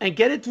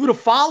through the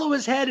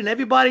followers' head. And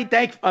everybody,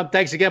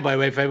 thanks again, by the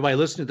way, for everybody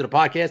listening to the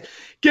podcast.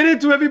 Get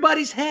it through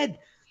everybody's head.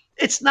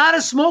 It's not a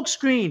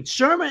smokescreen.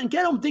 Sherman and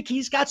get him think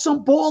he's got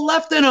some ball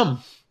left in him.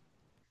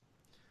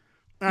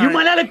 You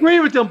might not agree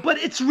with them, but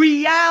it's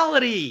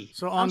reality.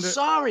 So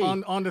sorry.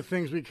 On to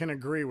things we can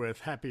agree with,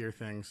 happier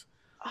things.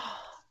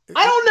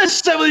 I don't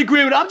necessarily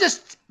agree with it. I'm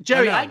just,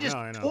 Jerry, I I'm just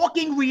know.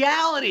 talking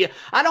reality.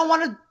 I don't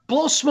want to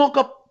blow smoke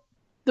up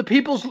the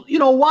people's,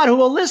 who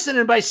are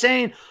listening by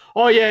saying,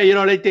 oh, yeah,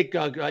 they think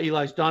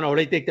Eli's done, or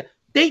they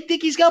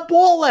think he's got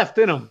ball left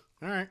in him.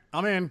 All right,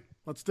 I'm in.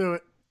 Let's do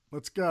it.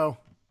 Let's go.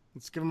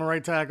 Let's give him a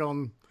right tackle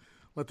and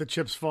let the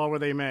chips fall where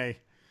they may.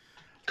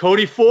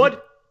 Cody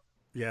Ford?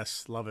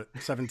 Yes, love it.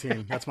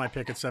 17. That's my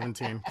pick at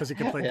 17 because he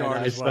can play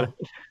guard as saw well.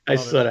 I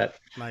saw that.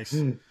 Nice.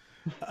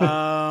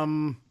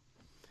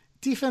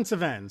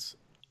 defensive ends.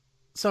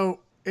 So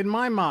in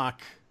my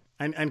mock,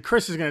 and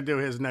Chris is going to do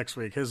his next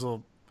week. His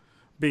will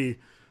be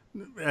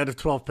out of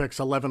 12 picks,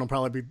 11 will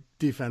probably be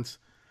defense.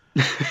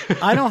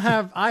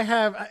 I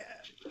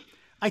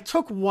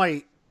took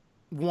White,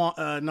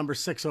 number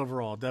 6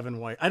 overall, Devin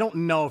White. I don't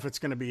know if it's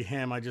going to be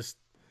him.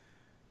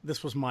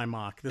 This was my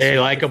mock. They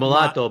like him a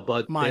lot, though,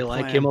 but they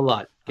like him a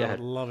lot. Go ahead.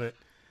 I would love it.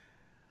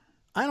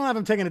 I don't have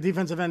him taking a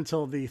defensive end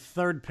until the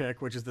 3rd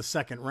pick, which is the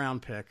 2nd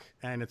round pick,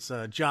 and it's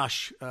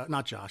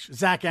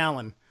Zach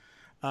Allen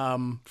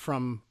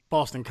from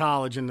Boston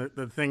College. And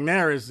the thing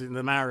there is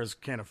the Maras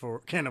can't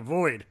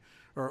avoid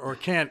or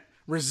can't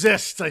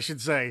resist, I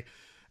should say,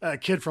 a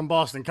kid from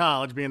Boston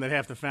College, being that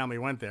half the family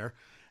went there.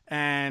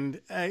 And,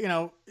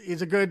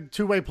 he's a good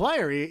two-way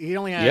player. He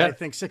only had, I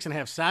think,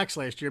 6.5 sacks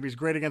last year, but he's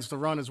great against the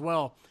run as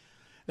well.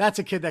 That's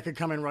a kid that could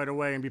come in right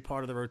away and be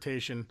part of the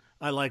rotation.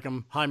 I like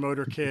him. High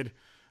motor kid.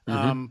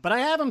 But I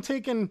have him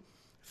taking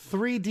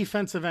 3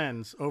 defensive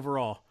ends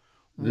overall.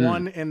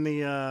 One in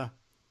the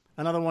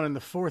another one in the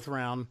 4th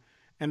round,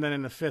 and then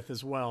in the 5th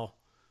as well.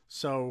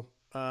 So,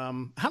 how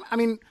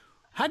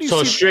do you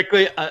see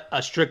strictly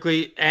a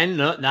strictly end,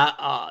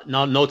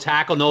 no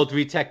tackle, no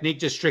 3 technique,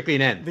 just strictly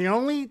an end? The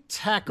only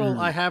tackle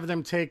I have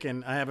them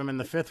taken, I have him in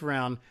the 5th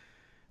round.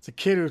 It's a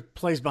kid who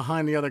plays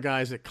behind the other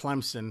guys at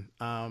Clemson,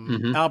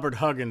 Albert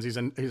Huggins. He's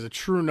a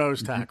true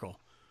nose tackle.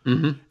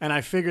 And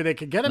I figure they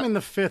could get him in the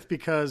 5th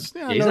because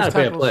he's not a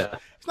bad player.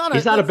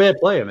 He's not a bad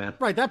player, man.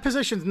 Right, that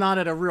position's not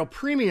at a real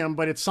premium,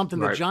 but it's something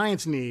the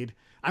Giants need.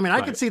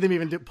 I could see them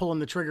even pulling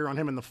the trigger on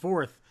him in the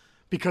 4th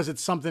because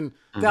it's something.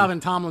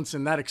 Dalvin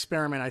Tomlinson, that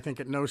experiment, I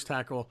think at nose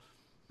tackle,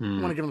 I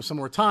want to give him some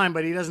more time,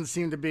 but he doesn't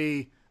seem to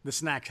be the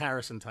Snacks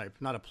Harrison type,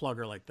 not a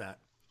plugger like that.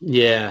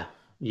 Yeah.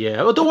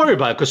 Well, don't worry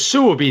about it because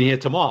Sue will be in here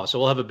tomorrow, so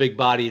we'll have a big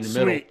body in the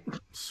middle.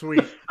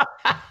 Sweet.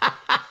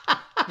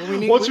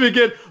 Once we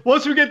get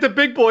the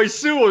big boy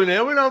Sue in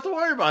there, we don't have to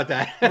worry about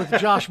that. With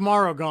Josh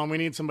Morrow gone, we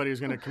need somebody who's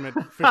going to commit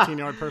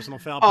 15-yard personal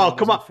foul. Oh,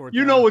 come on!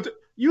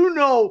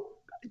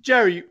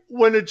 Jerry,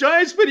 when the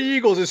Giants play the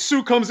Eagles and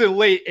Sue comes in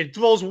late and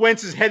throws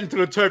Wentz's head into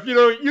the turf, you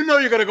know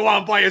you're going to go out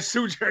and buy a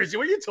Sue jersey.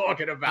 What are you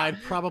talking about? I'd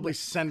probably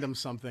send him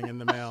something in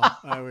the mail.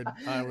 I would.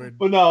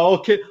 Well,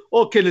 no,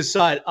 all kidding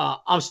aside,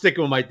 I'm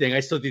sticking with my thing. I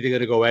still think they're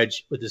going to go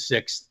edge with the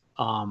 6th.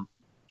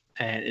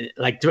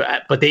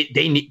 But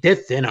they're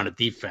thin on the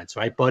defense,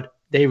 right? But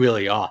they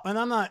really are. And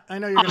on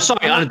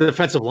the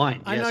defensive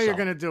line. I know you're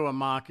going to do a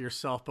mock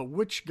yourself, but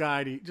which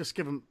guy do you just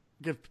give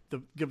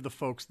the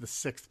folks the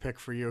 6th pick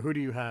for you? Who do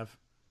you have?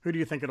 Who do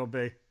you think it'll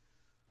be?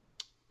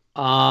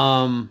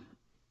 I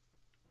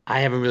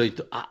haven't really.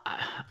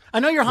 I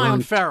know you're high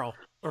on Farrell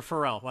or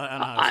Farrell.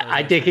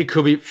 I think it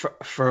could be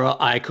Farrell.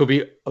 I could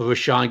be a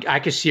Rashawn. I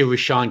could see a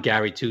Rashawn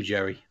Gary too,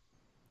 Jerry.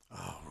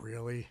 Oh,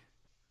 really?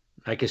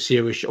 I could see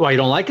a Rashawn. Why, you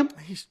don't like him?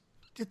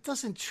 It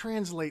doesn't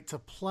translate to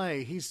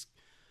play. He's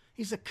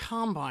a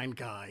combine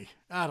guy.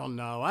 I don't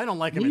know. I don't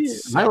like him.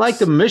 I like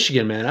the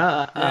Michigan man.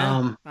 All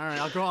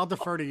right, I'll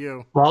defer to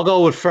you. Well, I'll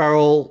go with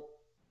Farrell.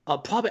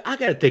 Probably I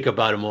got to think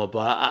about it more, but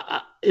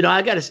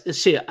I got to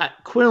see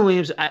Quinn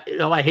Williams.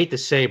 I hate to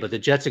say, but the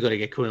Jets are going to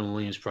get Quinn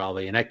Williams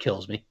probably, and that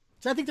kills me.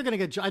 So I think they're going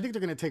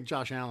to take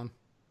Josh Allen.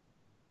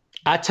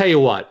 I tell you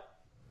what,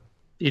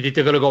 you think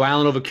they're going to go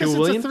Allen over Q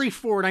Williams? It's a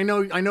 3-4,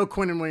 and I know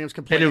Quinn Williams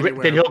can play anywhere.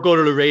 Then he'll go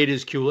to the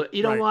Raiders. Q.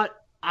 You know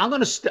what? I'm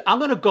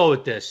gonna go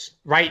with this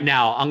right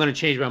now. I'm gonna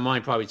change my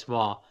mind probably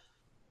tomorrow.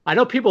 I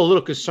know people are a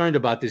little concerned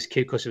about this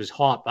kid because of his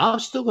heart, but I'm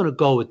still gonna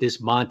go with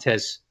this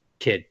Montez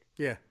kid.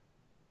 Yeah.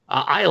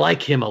 I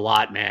like him a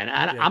lot, man.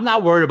 I'm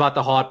not worried about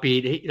the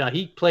heartbeat.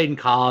 He played in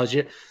college.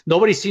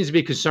 Nobody seems to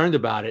be concerned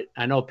about it.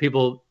 I know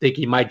people think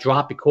he might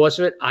drop because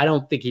of it. I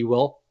don't think he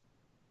will.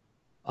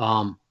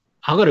 I'm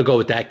going to go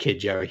with that kid,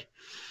 Jerry.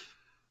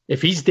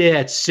 If he's there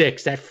at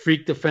 6, that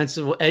freak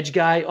defensive edge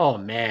guy, oh,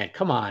 man,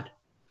 come on.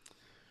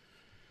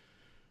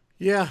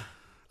 Yeah,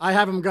 I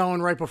have him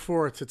going right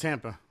before to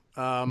Tampa.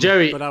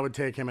 Jerry. But I would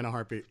take him in a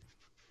heartbeat.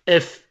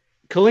 If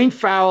Khalil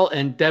Farrell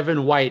and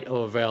Devin White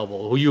are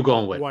available, who are you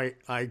going with? White.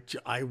 I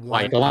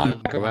want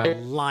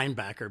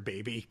linebacker,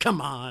 baby. Come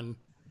on.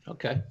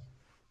 Okay.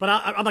 But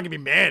I'm not going to be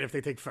mad if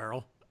they take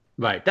Farrell.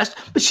 Right. But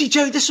see,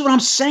 Jerry, this is what I'm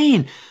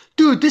saying.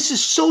 Dude, this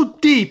is so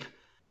deep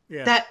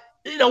that,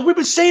 we've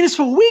been saying this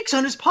for weeks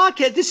on this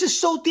podcast. This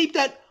is so deep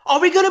that are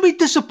we going to be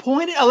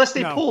disappointed unless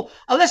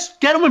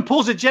Gettleman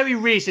pulls a Jerry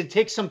Reese and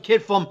takes some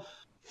kid from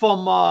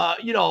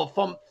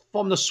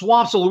the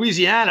swamps of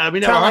Louisiana. I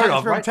mean, never heard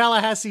of, right?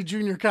 Tallahassee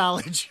Junior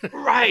College.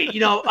 Right.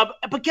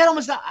 But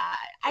Gettleman's not,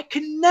 I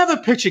can never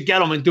picture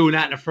Gettleman doing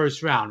that in the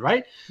first round,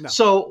 right? No.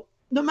 So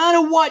no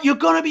matter what, you're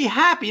going to be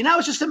happy. Now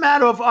it's just a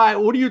matter of, all right,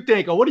 what do you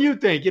think? Or what do you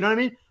think? You know what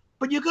I mean?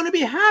 But you're going to be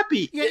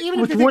happy. Yeah,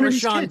 even if you think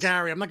Rashawn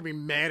Gary, I'm not going to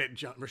be mad at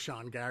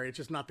Rashawn Gary. It's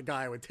just not the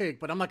guy I would take.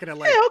 But I'm not going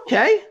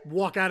to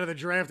walk out of the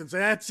draft and say,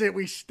 that's it,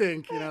 we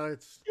stink.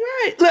 It's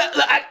right.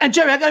 Look, and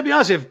Jerry, I got to be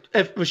honest.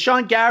 If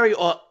Rashawn Gary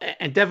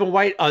and Devin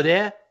White are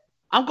there,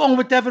 I'm going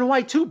with Devin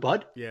White too,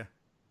 bud. Yeah.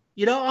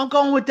 I'm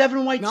going with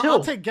Devin White No, too.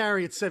 I'll take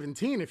Gary at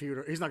 17 if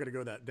he's not going to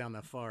go down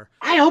that far.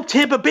 I hope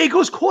Tampa Bay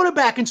goes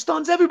quarterback and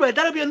stuns everybody.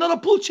 That'll be another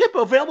blue chip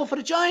available for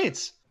the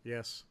Giants.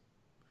 Yes.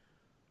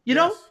 You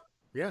know?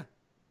 Yeah.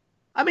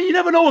 I mean, you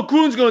never know what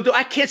Gruden's going to do.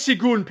 I can't see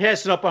Gruden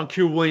passing up on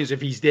Q Williams if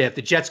he's there. If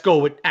the Jets go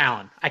with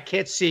Allen, I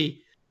can't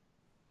see.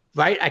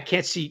 Right? I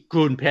can't see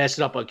Gruden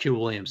passing up on Q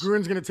Williams.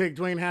 Gruden's going to take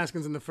Dwayne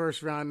Haskins in the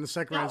first round. In the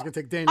second round, he's going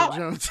to take Daniel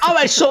Jones. All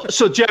right.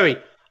 So Jerry,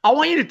 I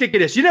want you to think of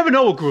this. You never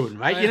know with Gruden,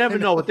 right? You never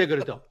know what they're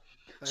going to do.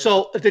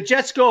 So if the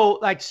Jets go,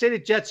 say the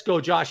Jets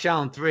go Josh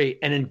Allen 3,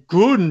 and then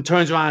Gruden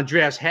turns around and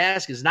drafts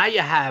Haskins, now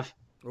you have,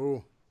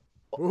 Ooh.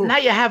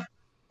 man,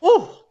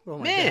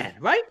 God.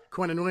 Right?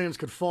 Quentin Williams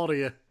could fall to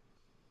you.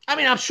 I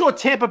mean, I'm sure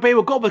Tampa Bay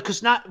will go,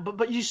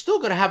 but you still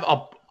got to have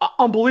a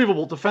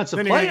unbelievable defensive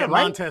player, Then you get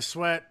right? Montez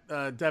Sweat,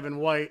 Devin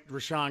White,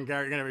 Rashawn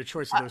Gary. You're going to have a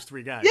choice of those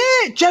three guys.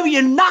 Yeah, Jerry,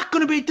 you're not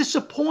going to be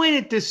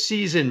disappointed this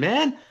season,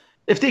 man.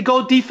 If they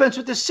go defense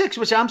with the 6,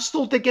 which I'm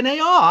still thinking they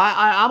are,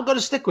 I'm going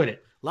to stick with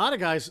it. A lot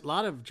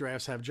of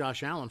drafts have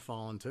Josh Allen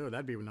falling too.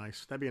 That'd be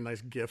nice. That'd be a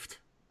nice gift.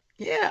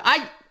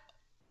 Yeah,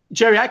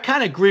 Jerry, I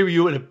kind of agree with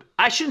you.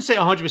 I shouldn't say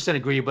 100%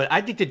 agree, but I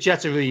think the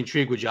Jets are really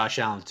intrigued with Josh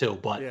Allen too.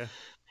 But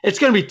it's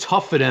going to be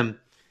tough for them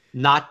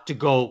not to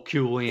go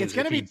Q Williams. It's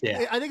going to be.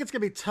 I think it's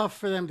going to be tough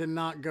for them to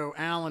not go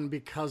Allen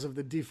because of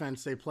the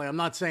defense they play. I'm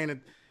not saying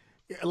it.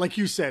 Like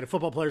you said,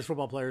 football players.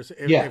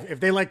 If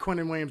they like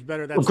Quentin Williams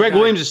better, that's Greg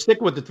Williams is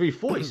sticking with the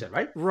 3-4, you said,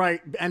 right?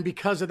 Right, and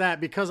because of that,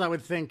 because I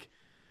would think,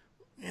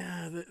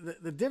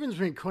 the difference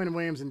between Quentin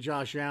Williams and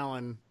Josh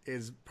Allen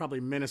is probably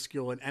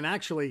minuscule, and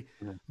actually,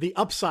 the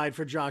upside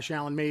for Josh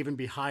Allen may even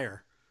be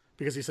higher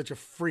because he's such a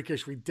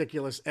freakish,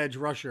 ridiculous edge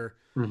rusher.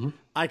 Mm-hmm.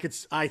 I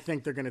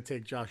think they're going to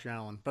take Josh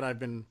Allen, but I've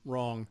been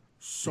wrong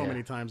so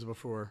many times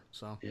before.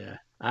 So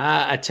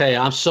I tell you,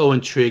 I'm so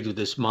intrigued with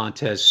this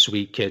Montez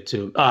Sweat kid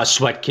too,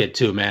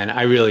 man.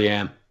 I really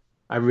am,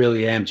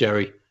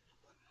 Jerry.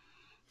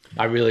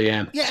 I really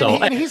am. Yeah,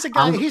 so, and he's a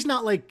guy. He's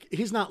not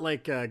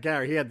like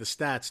Gary. He had the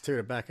stats too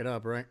to back it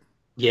up, right?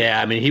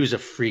 Yeah, I mean, he was a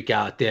freak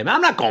out there.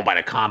 I'm not going by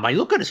the combine.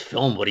 Look at his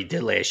film, what he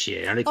did last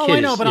year. And I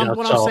know, but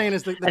what I'm saying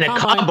is the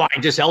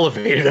combine just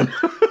elevated him.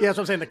 Yeah, that's what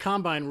I'm saying. The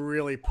combine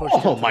really pushed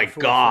him. Oh, my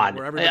God.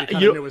 Where everybody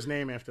kind of knew his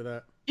name after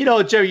that.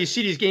 Jerry, you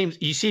see these games,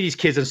 you see these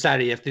kids on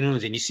Saturday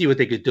afternoons, and you see what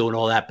they could do and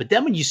all that. But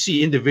then when you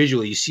see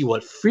individually, you see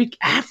what freak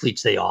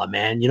athletes they are,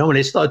 man. When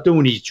they start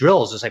doing these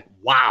drills, it's like,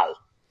 wow,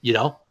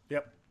 Yep.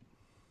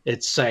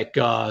 It's like,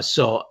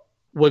 so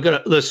we're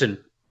going to –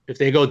 listen, if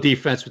they go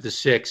defense with the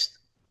 6th,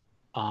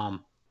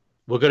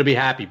 we're going to be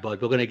happy,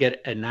 bud. We're going to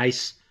get a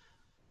nice,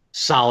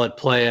 solid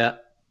player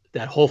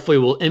that hopefully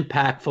will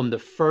impact from the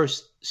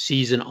first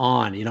season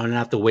on. You don't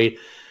have to wait.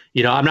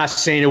 I'm not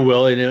saying it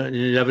will, and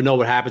you never know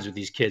what happens with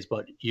these kids,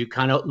 but you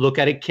kind of look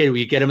at a kid where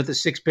you get him at the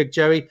 6th pick,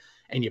 Jerry,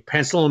 and you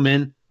pencil him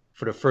in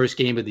for the first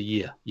game of the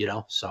year,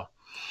 so.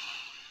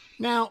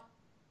 Now,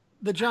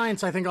 the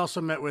Giants, I think,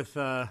 also met with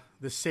the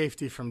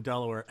safety from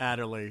Delaware,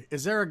 Adderley.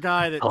 Is there a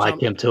guy that I like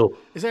him too?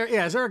 Is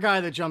there a guy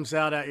that jumps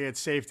out at you at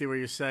safety where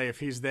you say if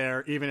he's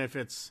there, even if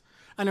it's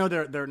 – I know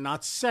they're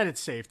not set at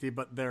safety,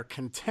 but they're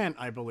content,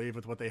 I believe,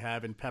 with what they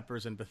have in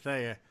Peppers and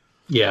Bethea.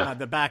 Yeah.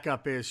 The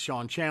backup is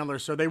Sean Chandler,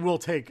 so they will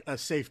take a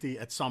safety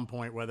at some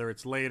point, whether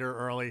it's late or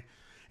early.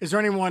 Is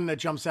there anyone that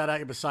jumps out at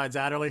you besides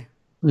Adderley?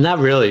 Not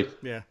really.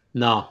 Yeah.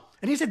 No.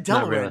 And he's a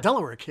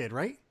Delaware kid,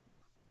 right?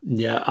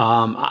 Yeah,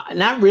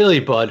 not really,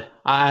 bud.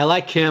 I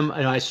like him.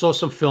 I saw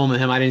some film of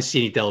him. I didn't see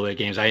any Delaware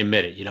games. I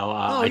admit it. No,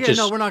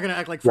 we're not going to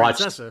act like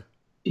Francesa.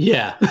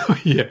 Yeah,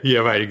 yeah,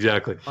 right,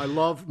 exactly. I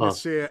love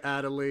Nasir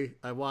Adderley.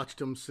 I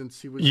watched him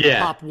since he was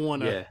Pop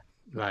Warner. Yeah,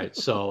 right.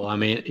 So I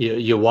mean,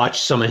 you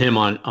watch some of him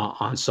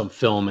on some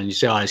film, and you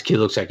say, "Oh, this kid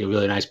looks like a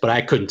really nice." But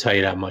I couldn't tell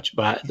you that much.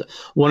 But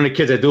one of the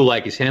kids I do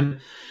like is him.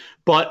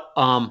 But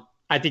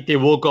I think they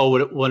will go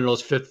with one of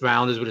those 5th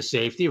rounders with a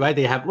safety, right?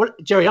 They have what?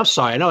 Jerry, I'm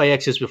sorry, I know I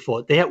asked this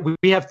before.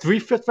 We have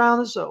 3 5th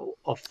rounders.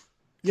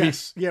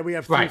 Yes, we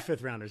have 3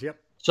 5th rounders. Yep.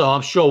 So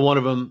I'm sure one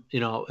of them,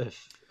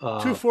 if 2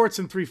 4ths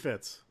and 3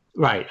 5ths.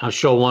 Right, I'm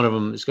sure one of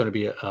them is going to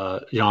be,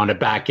 on the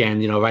back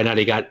end. Right now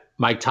they got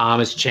Mike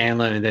Thomas,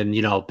 Chandler, and then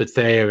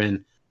Bethea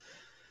and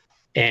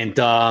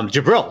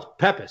Jabril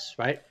Peppers,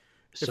 right?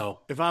 So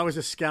if I was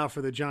a scout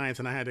for the Giants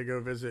and I had to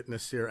go visit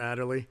Nasir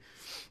Adderley,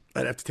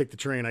 I'd have to take the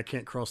train. I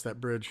can't cross that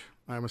bridge.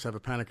 I almost have a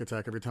panic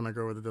attack every time I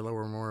go over the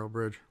Delaware Memorial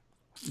Bridge.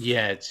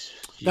 Yeah,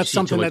 that's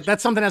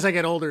something as I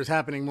get older is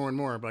happening more and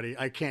more, buddy.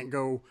 I can't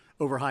go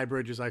over high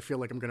bridges. I feel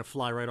like I'm going to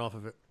fly right off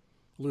of it,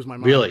 lose my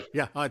mind. Really?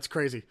 Yeah, it's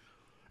crazy.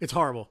 It's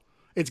horrible.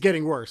 It's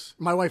getting worse.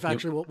 My wife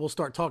actually will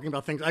start talking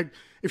about things.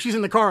 If she's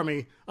in the car with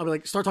me, I'll be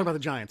like, start talking about the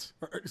Giants,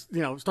 or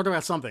start talking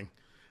about something.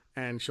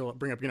 And she'll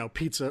bring up,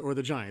 pizza or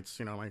the Giants.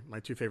 My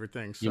 2 favorite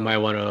things. So. You might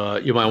want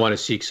to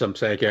seek some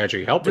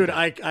psychiatric help. Dude,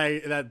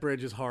 that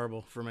bridge is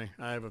horrible for me.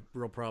 I have a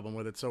real problem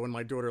with it. So when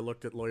my daughter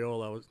looked at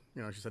Loyola,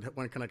 she said,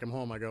 "When can I come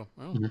home?" I go,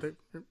 "Oh,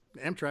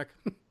 Amtrak.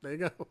 There you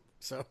go."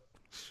 So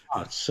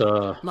it's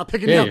I'm not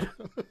picking you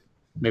up.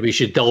 Maybe you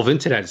should delve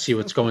into that and see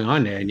what's going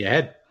on there in your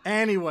head.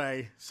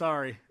 Anyway,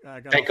 sorry.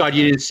 Thank God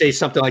you didn't say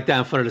something like that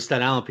in front of the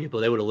Staten Island people.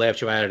 They would have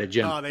laughed you out of the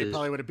gym. Oh, they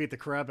probably would have beat the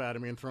crap out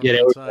of me and thrown yeah, me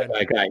they would outside.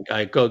 like, all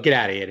right, go get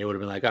out of here. They would have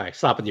been like, all right,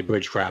 stop with your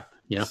bridge crap.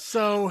 You know.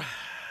 So,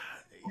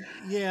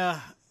 yeah,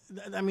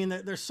 I mean,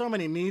 there's so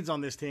many needs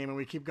on this team, and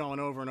we keep going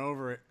over and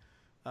over it.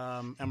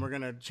 And we're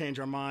going to change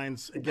our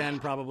minds again,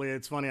 probably.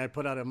 It's funny, I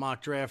put out a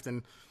mock draft,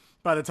 and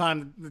by the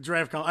time the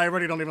draft comes, I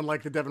already don't even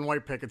like the Devin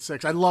White pick at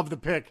 6. I love the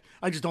pick.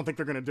 I just don't think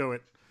they're going to do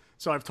it.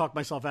 So I've talked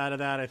myself out of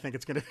that. I think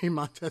it's going to be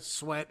Montez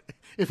Sweat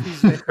if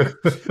he's there.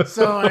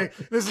 So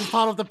this is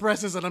hot off the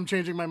presses, and I'm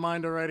changing my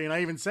mind already. And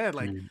I even said,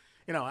 like,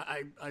 you know,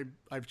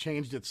 I've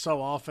changed it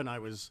so often. I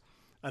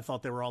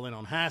thought they were all in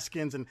on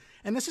Haskins, and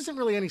this isn't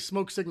really any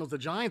smoke signals the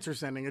Giants are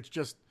sending. It's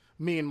just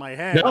me in my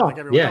head. No, like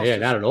everyone else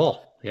not at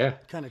all. Yeah,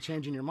 kind of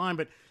changing your mind.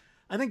 But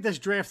I think this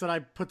draft that I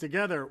put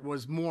together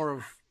was more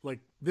of like,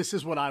 this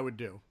is what I would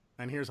do,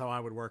 and here's how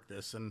I would work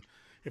this. And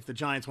if the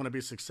Giants want to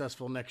be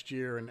successful next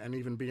year and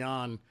even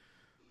beyond,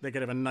 they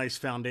could have a nice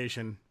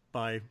foundation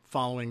by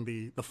following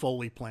the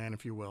Foley plan,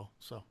 if you will.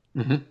 So,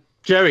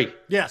 Jerry.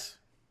 Yes.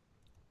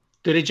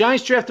 Did the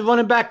Giants draft a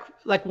running back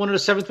like one of the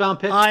 7th-round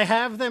picks? I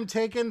have them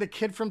taking the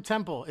kid from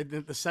Temple in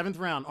the 7th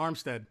round,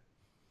 Armstead.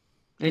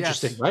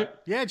 Interesting, Yes. right?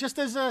 Yeah, just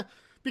as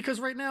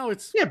because right now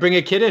it's bring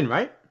a kid in,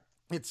 right?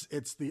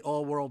 it's the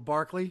all-world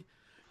Barkley.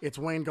 It's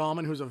Wayne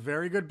Gallman, who's a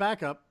very good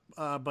backup,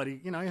 but he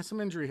has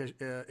some injury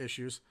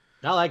issues.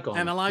 I like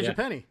Gallman. And Elijah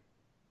Penny.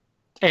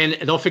 And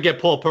don't forget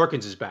Paul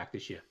Perkins is back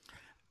this year.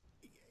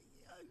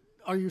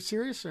 Are you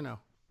serious or no?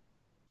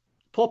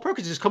 Paul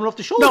Perkins is coming off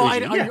the shoulder. No,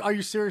 injury. are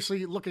you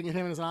seriously looking at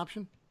him as an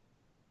option?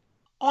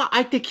 Oh,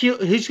 I think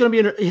he's going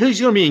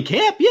to be in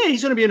camp. Yeah,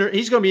 he's going to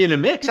be in the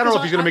mix. I don't know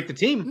if he's going to make the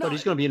team, but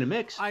he's going to be in the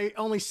mix. I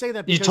only say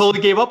that because you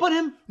totally gave up on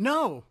him?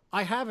 No,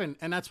 I haven't,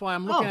 and that's why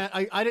I'm looking at.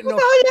 I didn't know.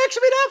 What the hell you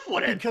asking me that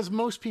for? Then? Because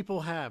most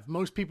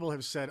people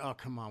have said, "Oh,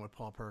 come on with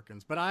Paul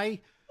Perkins," but Why?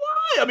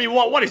 I mean,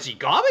 what is he,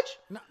 garbage?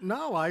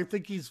 No, I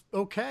think he's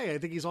okay. I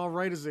think he's all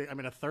right as a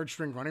 3rd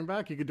string running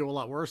back. You could do a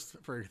lot worse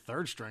for a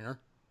 3rd stringer,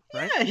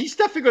 right? Yeah, he's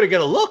definitely going to get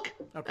a look.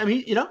 Okay. I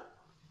mean,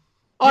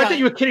 Oh, yeah. I thought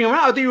you were kidding around.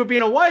 I thought you were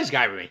being a wise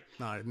guy with me.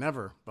 No,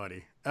 never,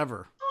 buddy,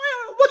 ever.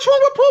 What's wrong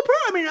with Paul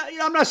Perkins? I mean,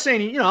 I'm not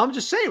saying, I'm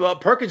just saying, well,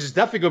 Perkins is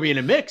definitely going to be in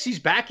the mix. He's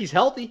back. He's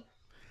healthy.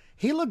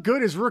 He looked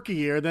good his rookie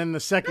year. Then the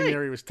second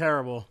year he was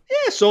terrible.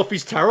 Yeah, so if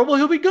he's terrible,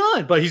 he'll be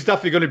gone. But he's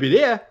definitely going to be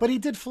there. But he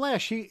did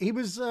flash. He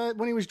was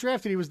when he was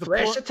drafted. He was the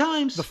flash at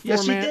times.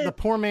 The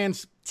poor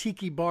man's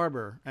Tiki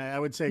Barber. I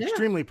would say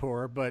extremely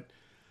poor, but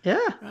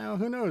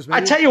who knows?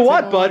 Maybe I tell you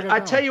what, bud.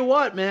 I tell you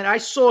what, man. I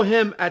saw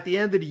him at the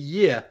end of the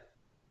year.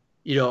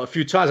 A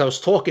few times I was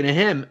talking to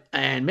him,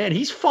 and man,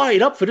 he's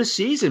fired up for the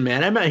season,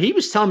 man. I mean, he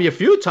was telling me a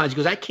few times, he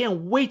goes, "I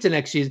can't wait to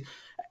next season."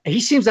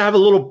 He seems to have a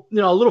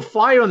little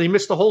fire, and he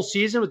missed the whole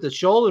season with the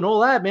shoulder and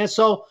all that, man.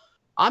 So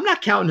I'm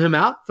not counting him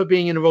out for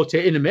being in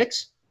the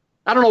mix.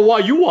 I don't know why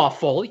you are,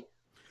 Foley.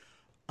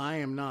 I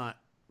am not,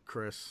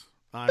 Chris.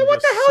 Then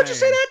what the hell did you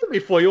say that to me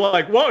for? You were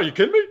like, "Whoa, are you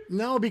kidding me?"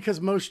 No, because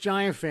most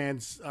Giant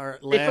fans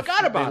they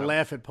forgot about him.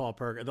 Laugh at Paul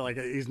Perkins. They're like,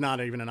 he's not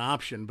even an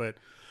option, but.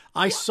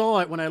 I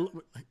saw it when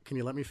can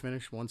you let me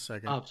finish 1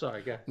 second? Oh,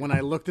 sorry. Go. When I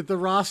looked at the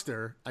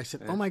roster, I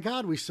said, "Oh my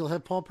God, we still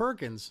have Paul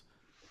Perkins.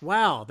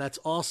 Wow, that's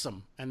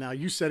awesome." And now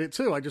you said it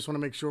too. I just want to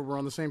make sure we're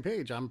on the same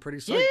page. I'm pretty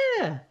psyched.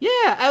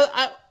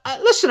 Yeah.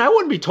 Listen, I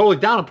wouldn't be totally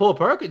down on Paul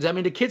Perkins. I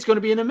mean, the kid's going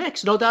to be in the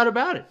mix, no doubt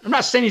about it. I'm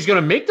not saying he's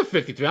going to make the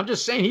 53. I'm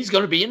just saying he's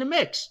going to be in the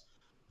mix.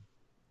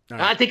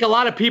 Right. I think a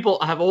lot of people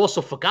have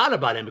also forgot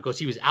about him because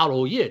he was out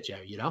all year,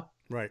 Jerry.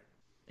 Right.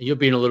 You're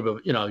being a little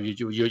bit,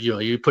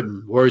 you're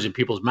putting words in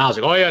people's mouths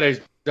like, "Oh yeah,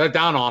 they're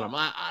down on him."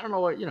 I don't know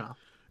what,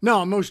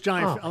 No, most a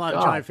lot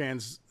of Giant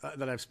fans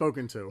that I've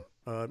spoken to,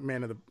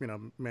 man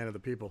of the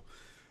people,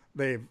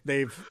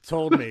 they've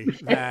told me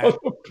that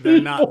they're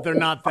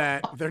not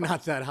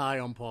that high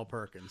on Paul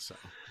Perkins. So.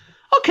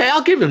 Okay,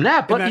 I'll give him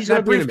that. But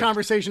that brief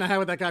conversation I had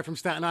with that guy from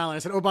Staten Island, I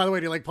said, "Oh, by the way,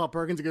 do you like Paul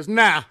Perkins?" He goes,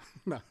 "Nah,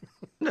 no."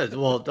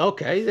 Well,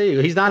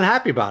 okay, he's not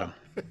happy about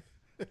him.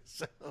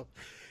 So.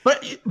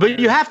 But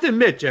you have to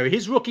admit, Jerry,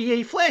 his rookie year,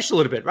 he flashed a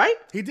little bit, right?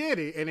 He did,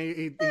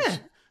 he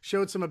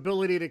showed some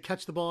ability to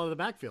catch the ball out of the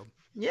backfield.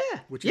 Yeah,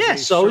 which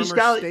is so he's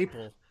got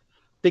staple.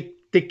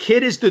 The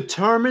kid is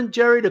determined,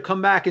 Jerry, to come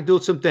back and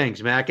do some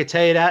things, man. I can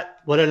tell you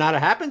that. Whether or not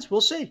it happens,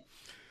 we'll see.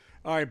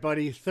 All right,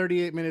 buddy.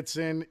 38 minutes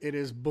in, it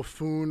is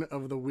buffoon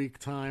of the week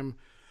time.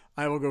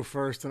 I will go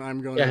first, and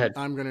I'm going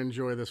to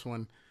enjoy this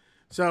one.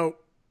 So,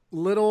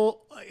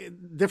 little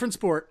different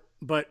sport,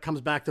 but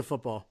comes back to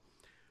football.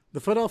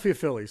 The Philadelphia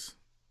Phillies.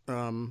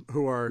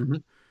 Who are,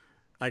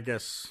 I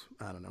guess,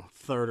 I don't know,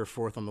 3rd or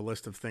 4th on the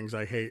list of things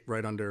I hate,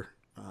 right under,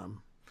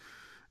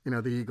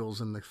 the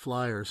Eagles and the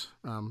Flyers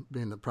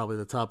being probably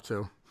the top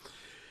 2.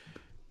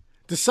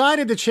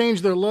 Decided to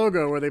change their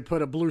logo where they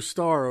put a blue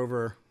star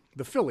over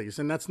the Phillies,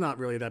 and that's not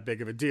really that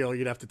big of a deal.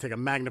 You'd have to take a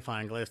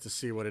magnifying glass to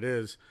see what it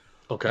is.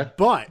 Okay.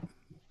 But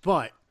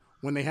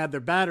when they had their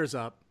batters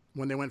up,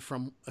 when they went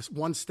from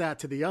one stat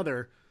to the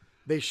other,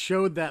 they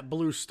showed that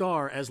blue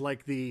star as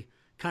like the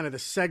kind of the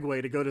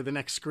segue to go to the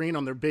next screen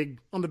on the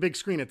big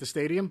screen at the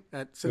stadium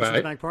at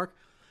Citizens Bank Park.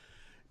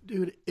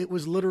 Dude, it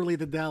was literally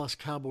the Dallas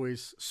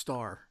Cowboys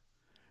star.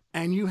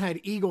 And you had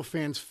Eagle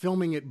fans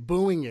filming it,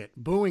 booing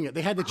it.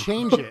 They had to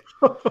change it.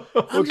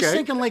 I'm just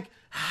thinking, like,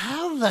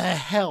 how the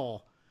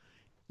hell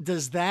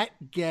does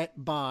that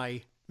get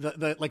by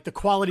the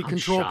quality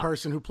control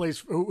person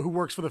who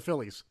works for the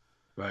Phillies?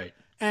 Right.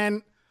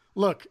 And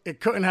look, it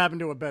couldn't happen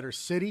to a better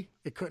city.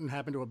 It couldn't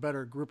happen to a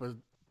better group of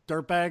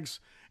dirtbags.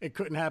 It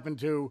couldn't happen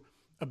to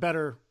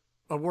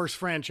a worse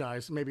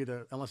franchise,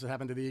 unless it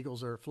happened to the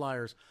Eagles or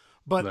Flyers.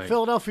 But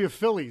Philadelphia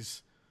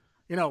Phillies,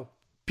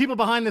 people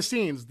behind the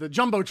scenes, the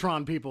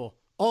Jumbotron people,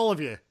 all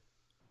of you,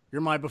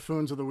 you're my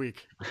buffoons of the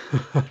week.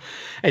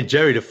 And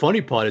Jerry, the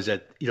funny part is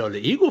that, the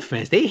Eagle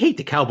fans, they hate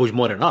the Cowboys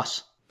more than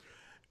us.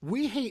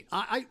 We hate,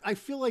 I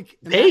feel like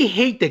they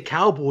hate the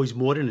Cowboys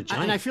more than the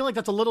Giants. And I feel like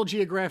that's a little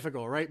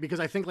geographical, right? Because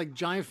I think like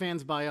Giant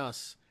fans by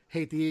us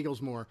hate the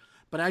Eagles more.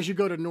 But as you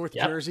go to North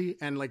Jersey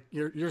and like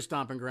your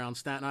stomping ground,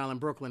 Staten Island,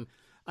 Brooklyn,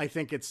 I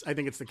think it's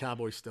the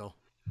Cowboys still.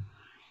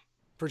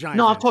 For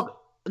Giant fans.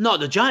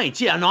 The Giants.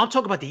 Yeah, no, I'm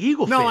talking about the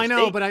Eagle fans. No, I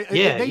know,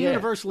 they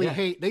universally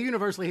hate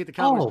the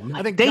Cowboys. Oh,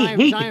 I think they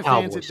hate Giant the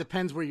Cowboys. fans, it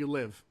depends where you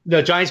live.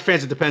 The Giants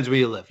fans, it depends where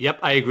you live. Yep,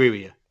 I agree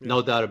with you. Yeah.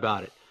 No doubt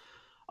about it.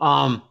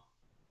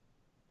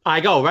 I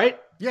go, right?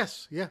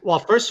 Yes, yeah. Well,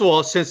 first of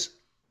all, since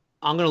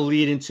I'm going to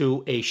lead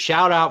into a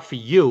shout out for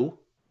you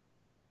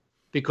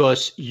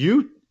because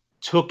you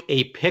took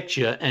a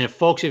picture, and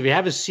folks, if you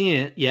haven't seen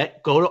it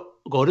yet, go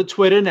to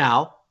Twitter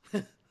now.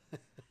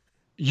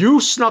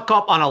 You snuck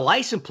up on a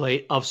license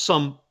plate of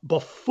some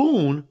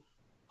buffoon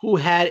who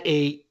had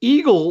a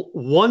Eagle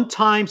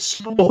one-time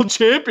Super Bowl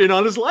champion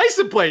on his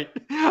license plate.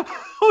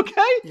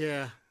 Okay?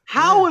 Yeah.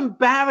 How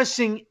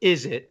embarrassing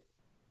is it?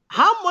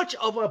 How much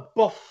of a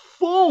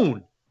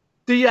buffoon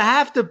do you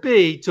have to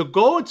be to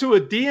go into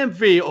a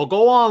DMV or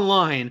go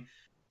online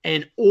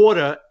and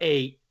order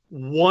a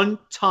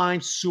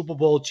one-time Super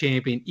Bowl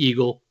champion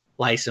Eagle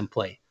license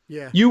plate?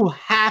 Yeah. You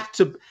have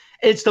to.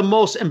 It's the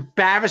most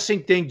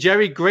embarrassing thing.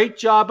 Jerry, great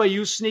job by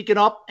you sneaking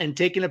up and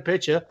taking a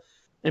picture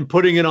and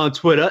putting it on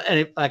Twitter.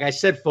 And like I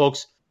said,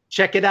 folks,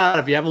 check it out.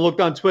 If you haven't looked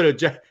on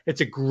Twitter,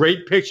 it's a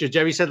great picture.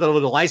 Jerry said that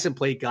over the license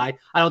plate guy.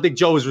 I don't think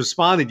Joe has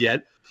responded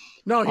yet.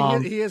 No,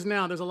 he is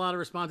now. There's a lot of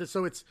responses.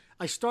 So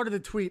I started the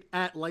tweet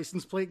at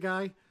license plate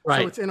guy.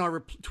 Right. So it's in our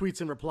tweets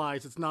and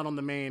replies. It's not on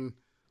the main.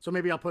 So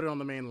maybe I'll put it on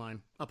the main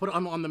line.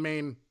 I'm on the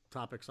main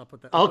topics. I'll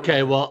put that.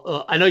 Okay.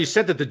 Well, I know you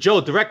sent it to Joe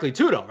directly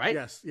too, though, right?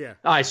 Yes. Yeah.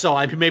 All right. So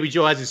maybe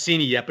Joe hasn't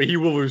seen it yet, but he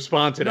will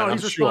respond to that. No,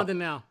 he's responding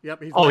now.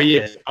 Yep. He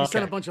is. He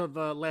sent a bunch of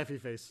laughy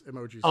face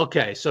emojis.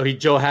 Okay. So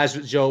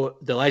Joe,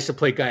 the license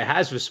plate guy,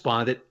 has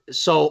responded.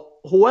 So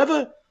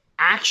whoever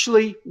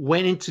actually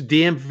went into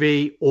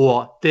DMV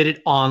or did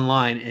it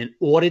online and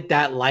ordered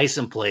that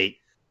license plate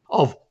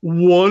of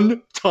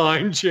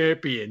one-time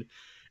champion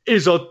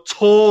is a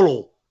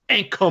total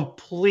and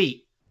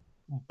complete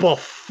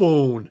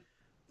buffoon.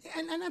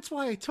 And that's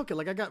why I took it.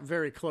 Like, I got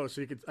very close.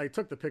 So I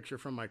took the picture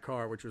from my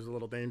car, which was a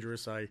little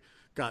dangerous. I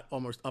got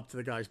almost up to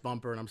the guy's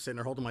bumper, and I'm sitting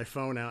there holding my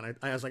phone out. And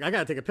I was like, I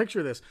got to take a picture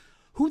of this.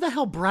 Who the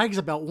hell brags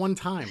about one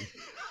time?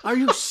 Are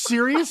you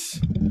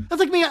serious? That's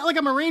like me, like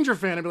I'm a Ranger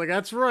fan. I'd be like,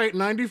 that's right,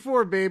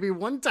 94, baby,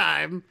 one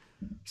time.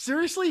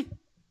 Seriously?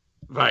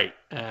 Right.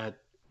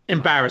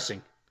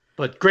 Embarrassing.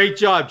 But great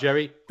job,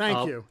 Jerry.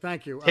 Thank you.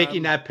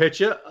 Taking that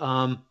picture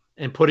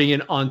and putting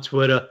it on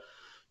Twitter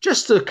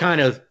just to kind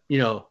of,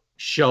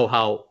 show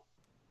how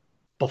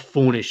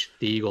buffoonish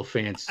the Eagle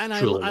fans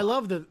truly I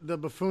love the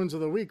buffoons of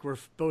the week were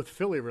both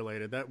Philly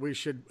related. That we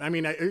should,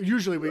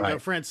 usually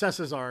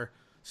Francesa's our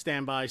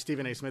standby,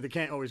 Stephen A. Smith. It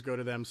can't always go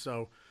to them.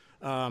 So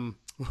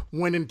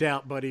when in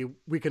doubt, buddy,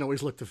 we can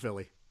always look to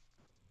Philly.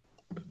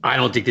 I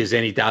don't think there's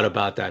any doubt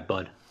about that,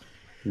 bud.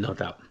 No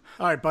doubt.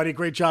 All right, buddy.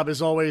 Great job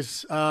as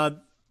always.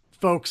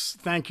 Folks,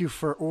 thank you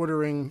for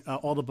ordering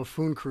all the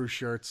Buffoon Crew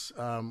shirts.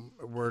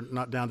 We're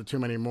not down to too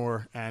many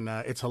more, and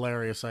it's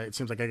hilarious. It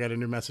seems like I get a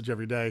new message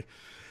every day.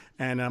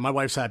 And my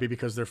wife's happy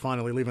because they're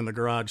finally leaving the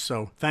garage.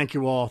 So thank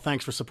you all.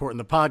 Thanks for supporting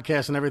the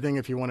podcast and everything.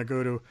 If you want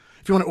to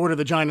order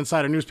the Giant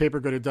Insider newspaper,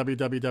 go to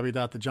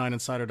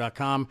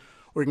www.thegiantinsider.com,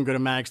 or you can go to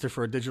Magster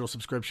for a digital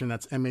subscription.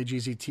 That's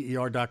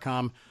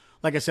magzter.com.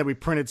 Like I said, we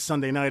printed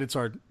Sunday night. It's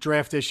our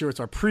draft issue.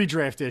 It's our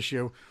pre-draft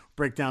issue.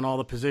 Break down all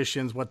the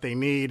positions, what they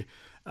need.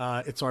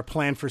 It's our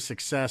plan for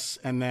success.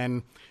 And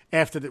then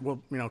after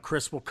that,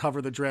 Chris will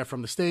cover the draft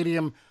from the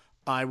stadium.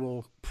 I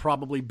will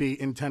probably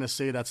be in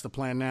Tennessee. That's the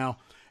plan now.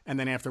 And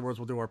then afterwards,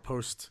 we'll do our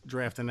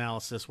post-draft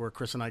analysis where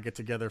Chris and I get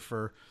together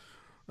for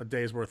a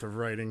day's worth of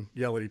writing,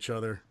 yell at each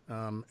other,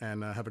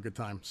 and have a good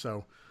time.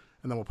 So,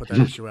 and then we'll put that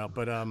issue out.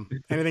 But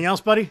anything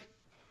else, buddy?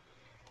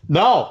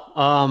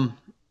 No.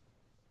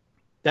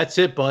 That's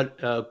it, bud.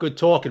 Good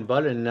talking,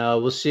 bud. And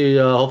we'll see.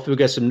 Hopefully we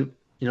get some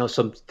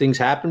things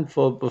happen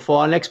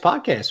before our next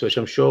podcast, which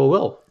I'm sure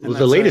will.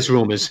 The latest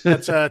rumors.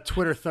 That's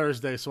Twitter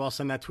Thursday, so I'll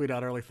send that tweet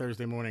out early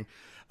Thursday morning.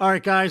 All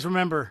right, guys,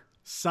 remember,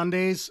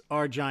 Sundays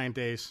are Giant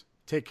days.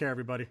 Take care,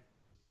 everybody.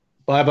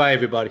 Bye-bye,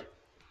 everybody.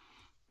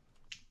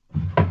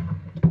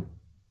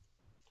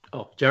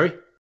 Oh, Jerry?